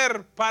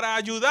hacer para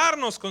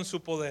ayudarnos con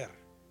su poder.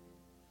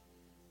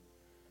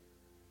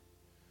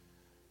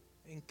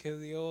 ¿En qué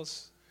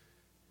Dios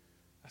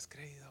has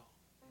creído?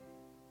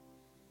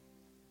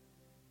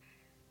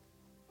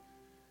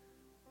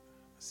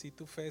 Si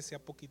tu fe sea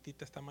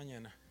poquitita esta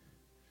mañana,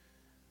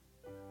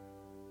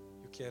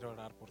 yo quiero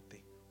orar por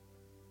ti.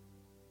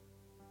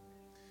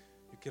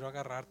 Yo quiero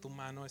agarrar tu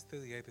mano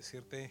este día y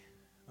decirte,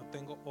 no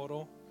tengo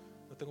oro,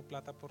 no tengo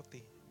plata por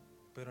ti,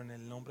 pero en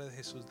el nombre de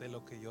Jesús, de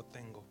lo que yo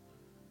tengo,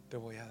 te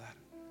voy a dar.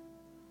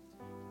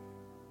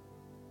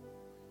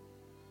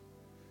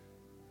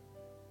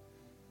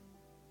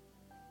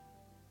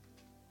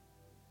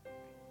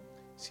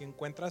 Si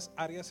encuentras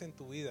áreas en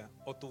tu vida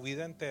o tu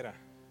vida entera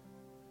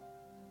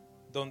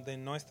donde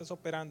no estás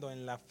operando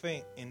en la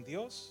fe en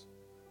Dios,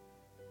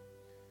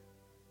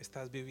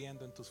 estás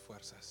viviendo en tus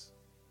fuerzas.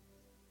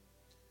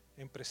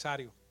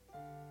 Empresario,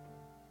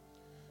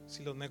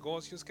 si los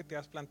negocios que te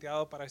has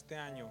planteado para este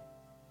año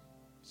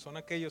son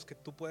aquellos que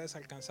tú puedes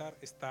alcanzar,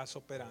 estás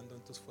operando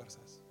en tus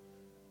fuerzas.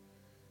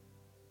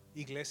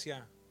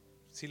 Iglesia,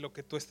 si lo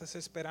que tú estás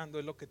esperando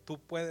es lo que tú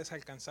puedes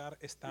alcanzar,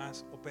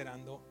 estás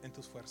operando en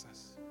tus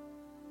fuerzas.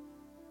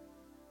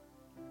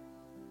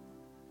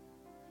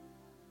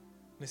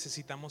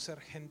 Necesitamos ser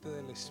gente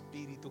del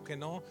Espíritu que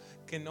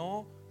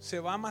no se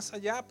va más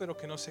allá, pero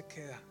que no se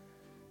queda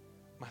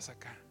más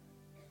acá.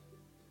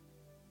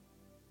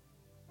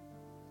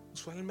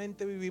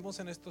 Usualmente vivimos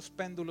en estos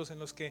péndulos en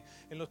los que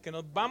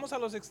nos vamos a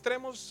los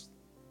extremos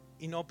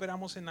y no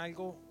operamos en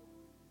algo.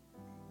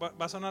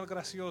 Va a sonar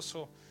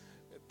gracioso,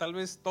 tal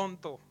vez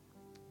tonto,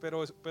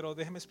 pero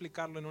déjeme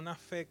explicarlo, en una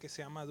fe que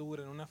sea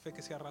madura, en una fe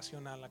que sea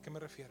racional. ¿A qué me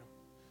refiero?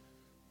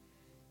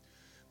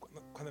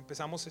 Cuando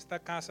empezamos esta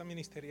casa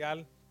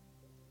ministerial,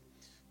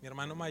 mi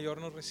hermano mayor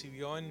nos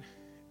recibió en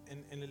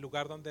el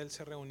lugar donde él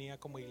se reunía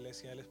como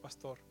iglesia. Él es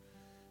pastor.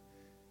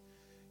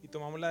 Y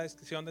tomamos la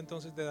decisión de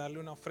entonces de darle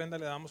una ofrenda.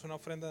 Le damos una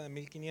ofrenda de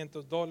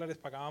 $1,500,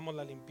 pagábamos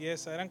la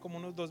limpieza, eran como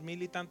unos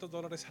 $2,000 y tantos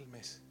al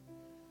mes.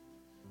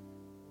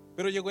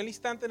 Pero llegó el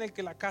instante en el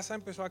que la casa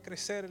empezó a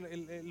crecer,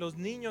 los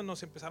niños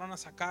nos empezaron a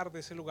sacar de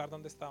ese lugar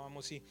donde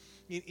estábamos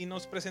y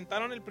nos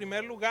presentaron el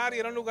primer lugar, y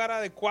era un lugar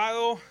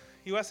adecuado,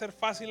 iba a ser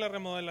fácil la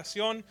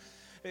remodelación,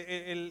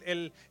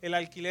 el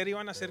alquiler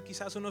iban a ser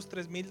quizás unos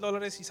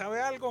 $3,000, y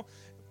 ¿sabe algo?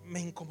 Me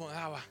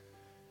incomodaba.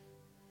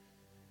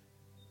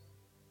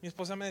 Mi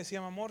esposa me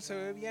decía, mi amor, se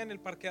ve bien el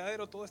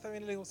parqueadero, todo está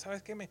bien. Le digo,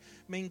 ¿sabes qué?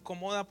 Me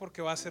incomoda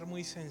porque va a ser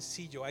muy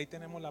sencillo. Ahí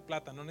tenemos la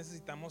plata, no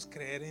necesitamos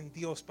creer en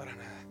Dios para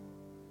nada.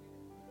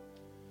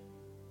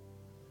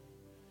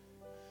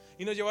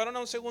 Y nos llevaron a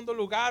un segundo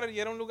lugar y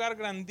era un lugar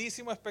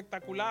grandísimo,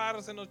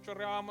 espectacular. Se nos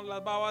chorreábamos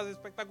las babas,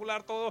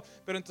 espectacular todo.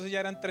 Pero entonces ya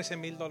eran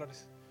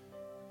 $13,000.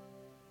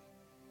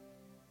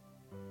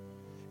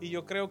 Y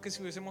yo creo que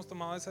si hubiésemos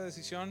tomado esa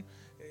decisión,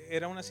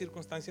 era una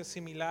circunstancia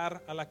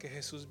similar a la que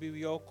Jesús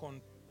vivió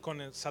con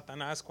el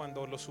Satanás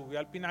cuando lo subió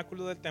al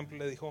pináculo del templo y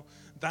le dijo,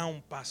 da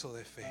un paso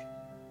de fe.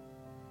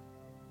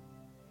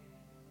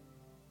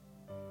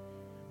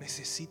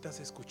 Necesitas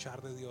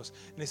escuchar de Dios,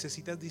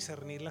 necesitas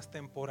discernir las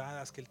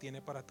temporadas que Él tiene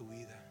para tu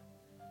vida.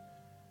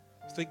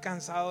 Estoy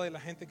cansado de la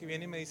gente que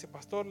viene y me dice,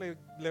 pastor,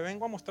 le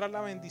vengo a mostrar la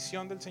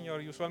bendición del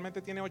Señor, y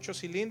usualmente tiene 8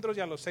 cilindros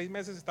y a los 6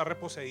 meses está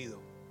reposeído.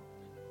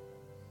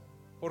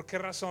 ¿Por qué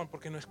razón?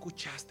 Porque no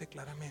escuchaste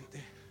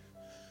claramente.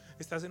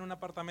 Estás en un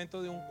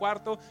apartamento de un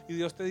cuarto y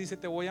Dios te dice,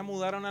 te voy a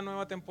mudar a una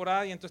nueva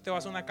temporada, y entonces te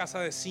vas a una casa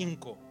de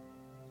 5.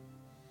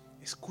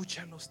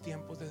 Escucha los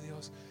tiempos de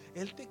Dios.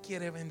 Él te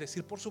quiere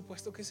bendecir, por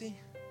supuesto que sí.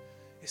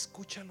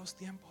 Escucha los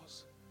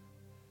tiempos.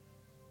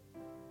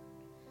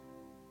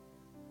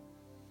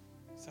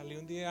 Salí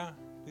un día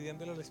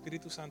pidiéndole al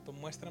Espíritu Santo,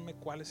 muéstrame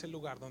cuál es el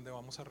lugar donde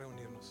vamos a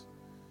reunirnos.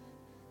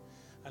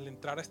 Al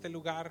entrar a este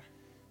lugar,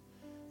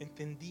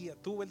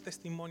 tuve el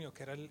testimonio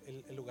que era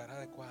el lugar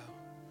adecuado.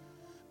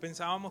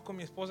 Pensábamos con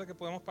mi esposa que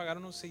podemos pagar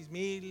unos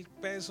 6,000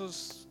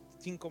 pesos,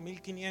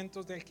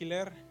 5,500 de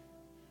alquiler.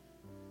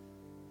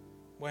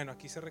 Bueno,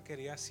 aquí se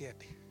requería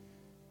 7.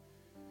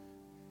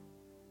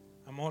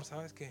 Amor,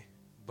 ¿sabes qué?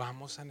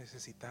 Vamos a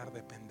necesitar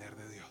depender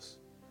de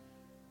Dios.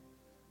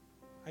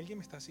 ¿Alguien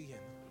me está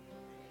siguiendo?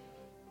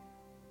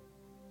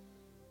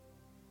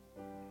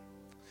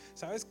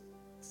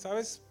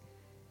 ¿Sabes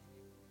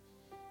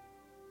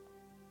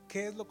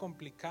qué es lo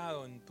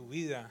complicado en tu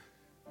vida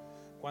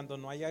cuando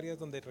no hay áreas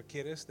donde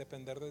requieres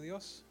depender de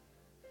Dios?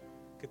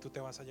 Que tú te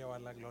vas a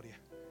llevar la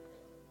gloria.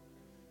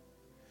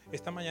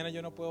 Esta mañana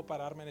yo no puedo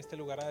pararme en este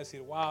lugar a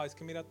decir, wow, es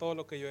que mira todo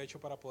lo que yo he hecho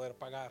para poder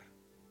pagar.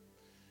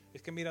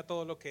 Es que mira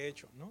todo lo que he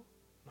hecho. No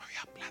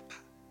había plata.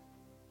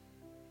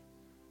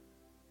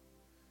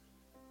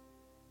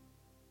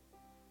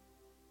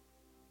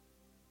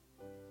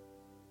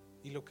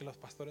 Y lo que los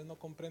pastores no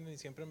comprenden y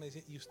siempre me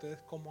dicen, ¿y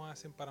ustedes cómo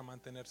hacen para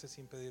mantenerse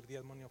sin pedir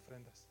diezmo ni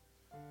ofrendas?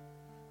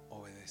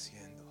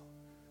 Obedeciendo.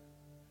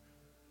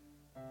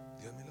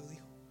 Dios me lo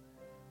dijo.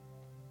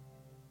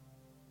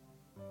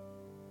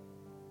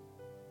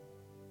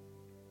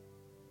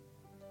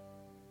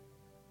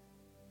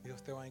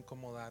 Dios te va a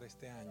incomodar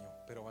este año,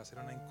 pero va a ser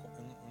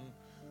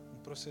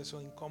un proceso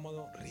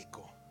incómodo,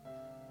 rico.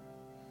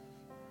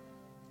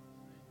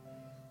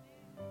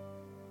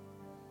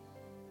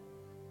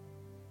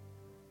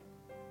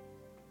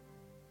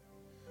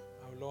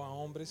 Hablo a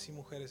hombres y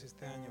mujeres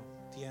este año.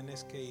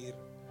 Tienes que ir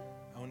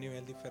a un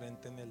nivel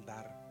diferente en el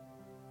dar.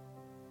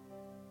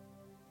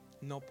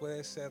 No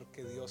puede ser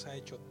que Dios ha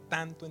hecho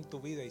tanto en tu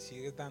vida y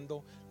sigues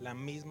dando la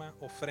misma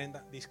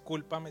ofrenda.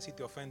 Discúlpame si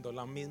te ofendo,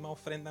 la misma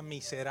ofrenda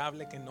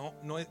miserable que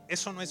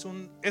eso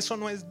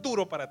no es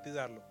duro para ti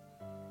darlo.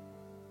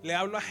 Le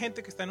hablo a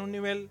gente que está en un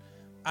nivel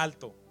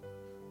alto.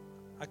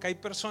 Acá hay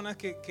personas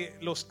que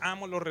los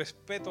amo, los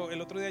respeto. El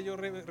otro día yo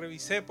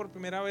revisé por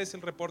primera vez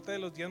el reporte de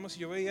los diezmos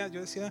y yo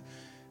decía,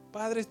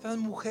 Padre, estas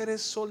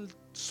mujeres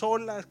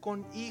solas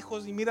con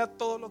hijos, y mira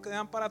todo lo que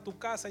dan para tu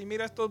casa, y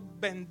mira estos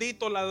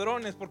benditos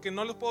ladrones, porque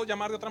no los puedo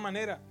llamar de otra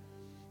manera,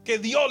 que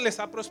Dios les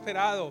ha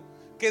prosperado,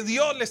 que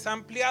Dios les ha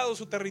ampliado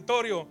su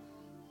territorio,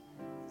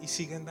 y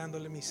siguen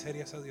dándole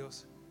miserias a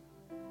Dios.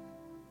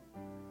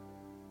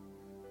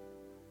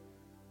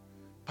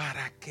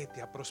 ¿Para qué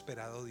te ha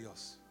prosperado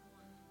Dios?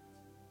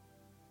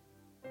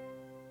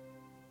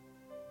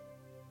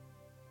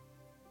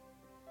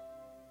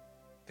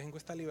 Tengo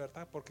esta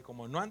libertad porque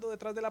como no ando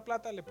detrás de la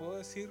plata, le puedo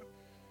decir,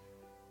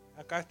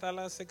 acá está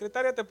la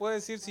secretaria, te puede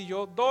decir si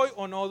yo doy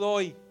o no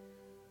doy.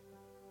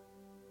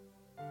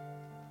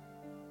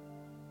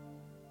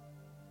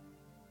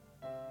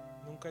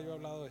 Nunca yo he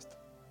hablado de esto,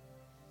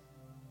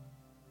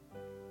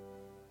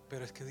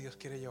 pero es que Dios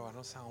quiere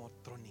llevarnos a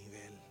otro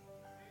nivel.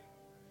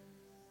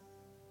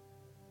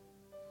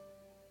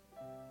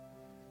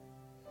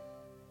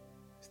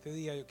 Este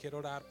día yo quiero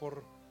orar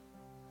por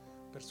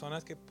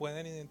personas que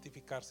pueden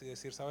identificarse y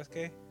decir, ¿sabes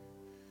qué?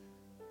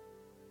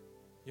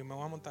 Yo me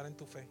voy a montar en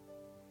tu fe.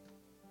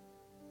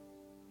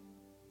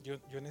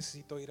 Yo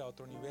necesito ir a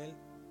otro nivel,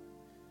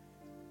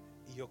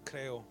 y yo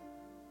creo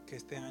que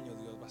este año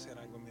Dios va a hacer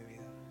algo en mi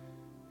vida.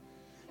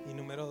 Y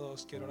número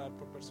 2, quiero orar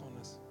por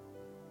personas.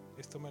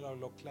 Esto me lo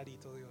habló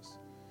clarito Dios.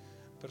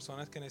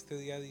 Personas que en este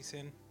día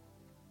dicen,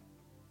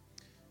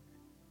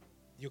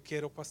 yo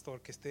quiero,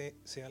 pastor, que este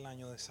sea el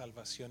año de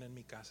salvación en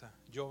mi casa.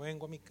 Yo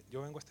vengo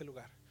a este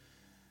lugar,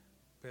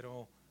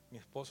 pero mi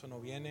esposo no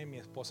viene, mi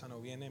esposa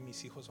no viene,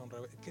 mis hijos son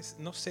rebeldes.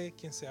 No sé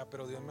quién sea,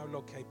 pero Dios me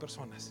habló que hay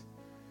personas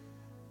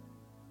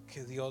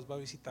que Dios va a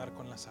visitar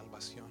con la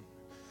salvación.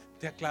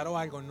 Te aclaro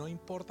algo, no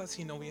importa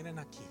si no vienen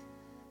aquí.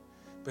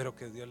 pero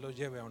que Dios los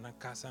lleve a una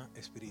casa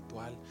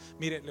espiritual.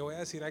 Mire, le voy a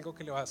decir algo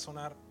que le va a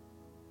sonar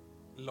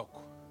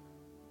loco.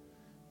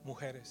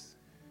 Mujeres,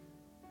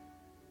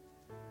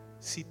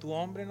 si tu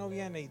hombre no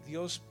viene y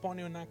Dios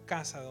pone una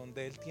casa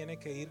donde él tiene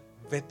que ir,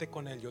 vete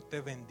con él, yo te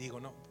bendigo.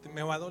 No,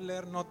 me va a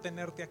doler no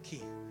tenerte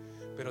aquí,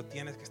 pero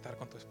tienes que estar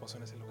con tu esposo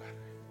en ese lugar.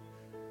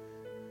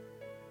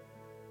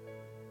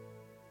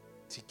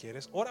 Si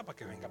quieres, ora para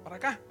que venga para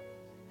acá.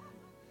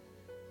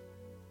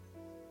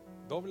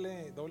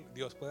 Doble,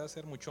 Dios puede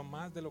hacer mucho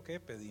más de lo que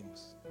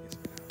pedimos y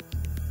esperamos.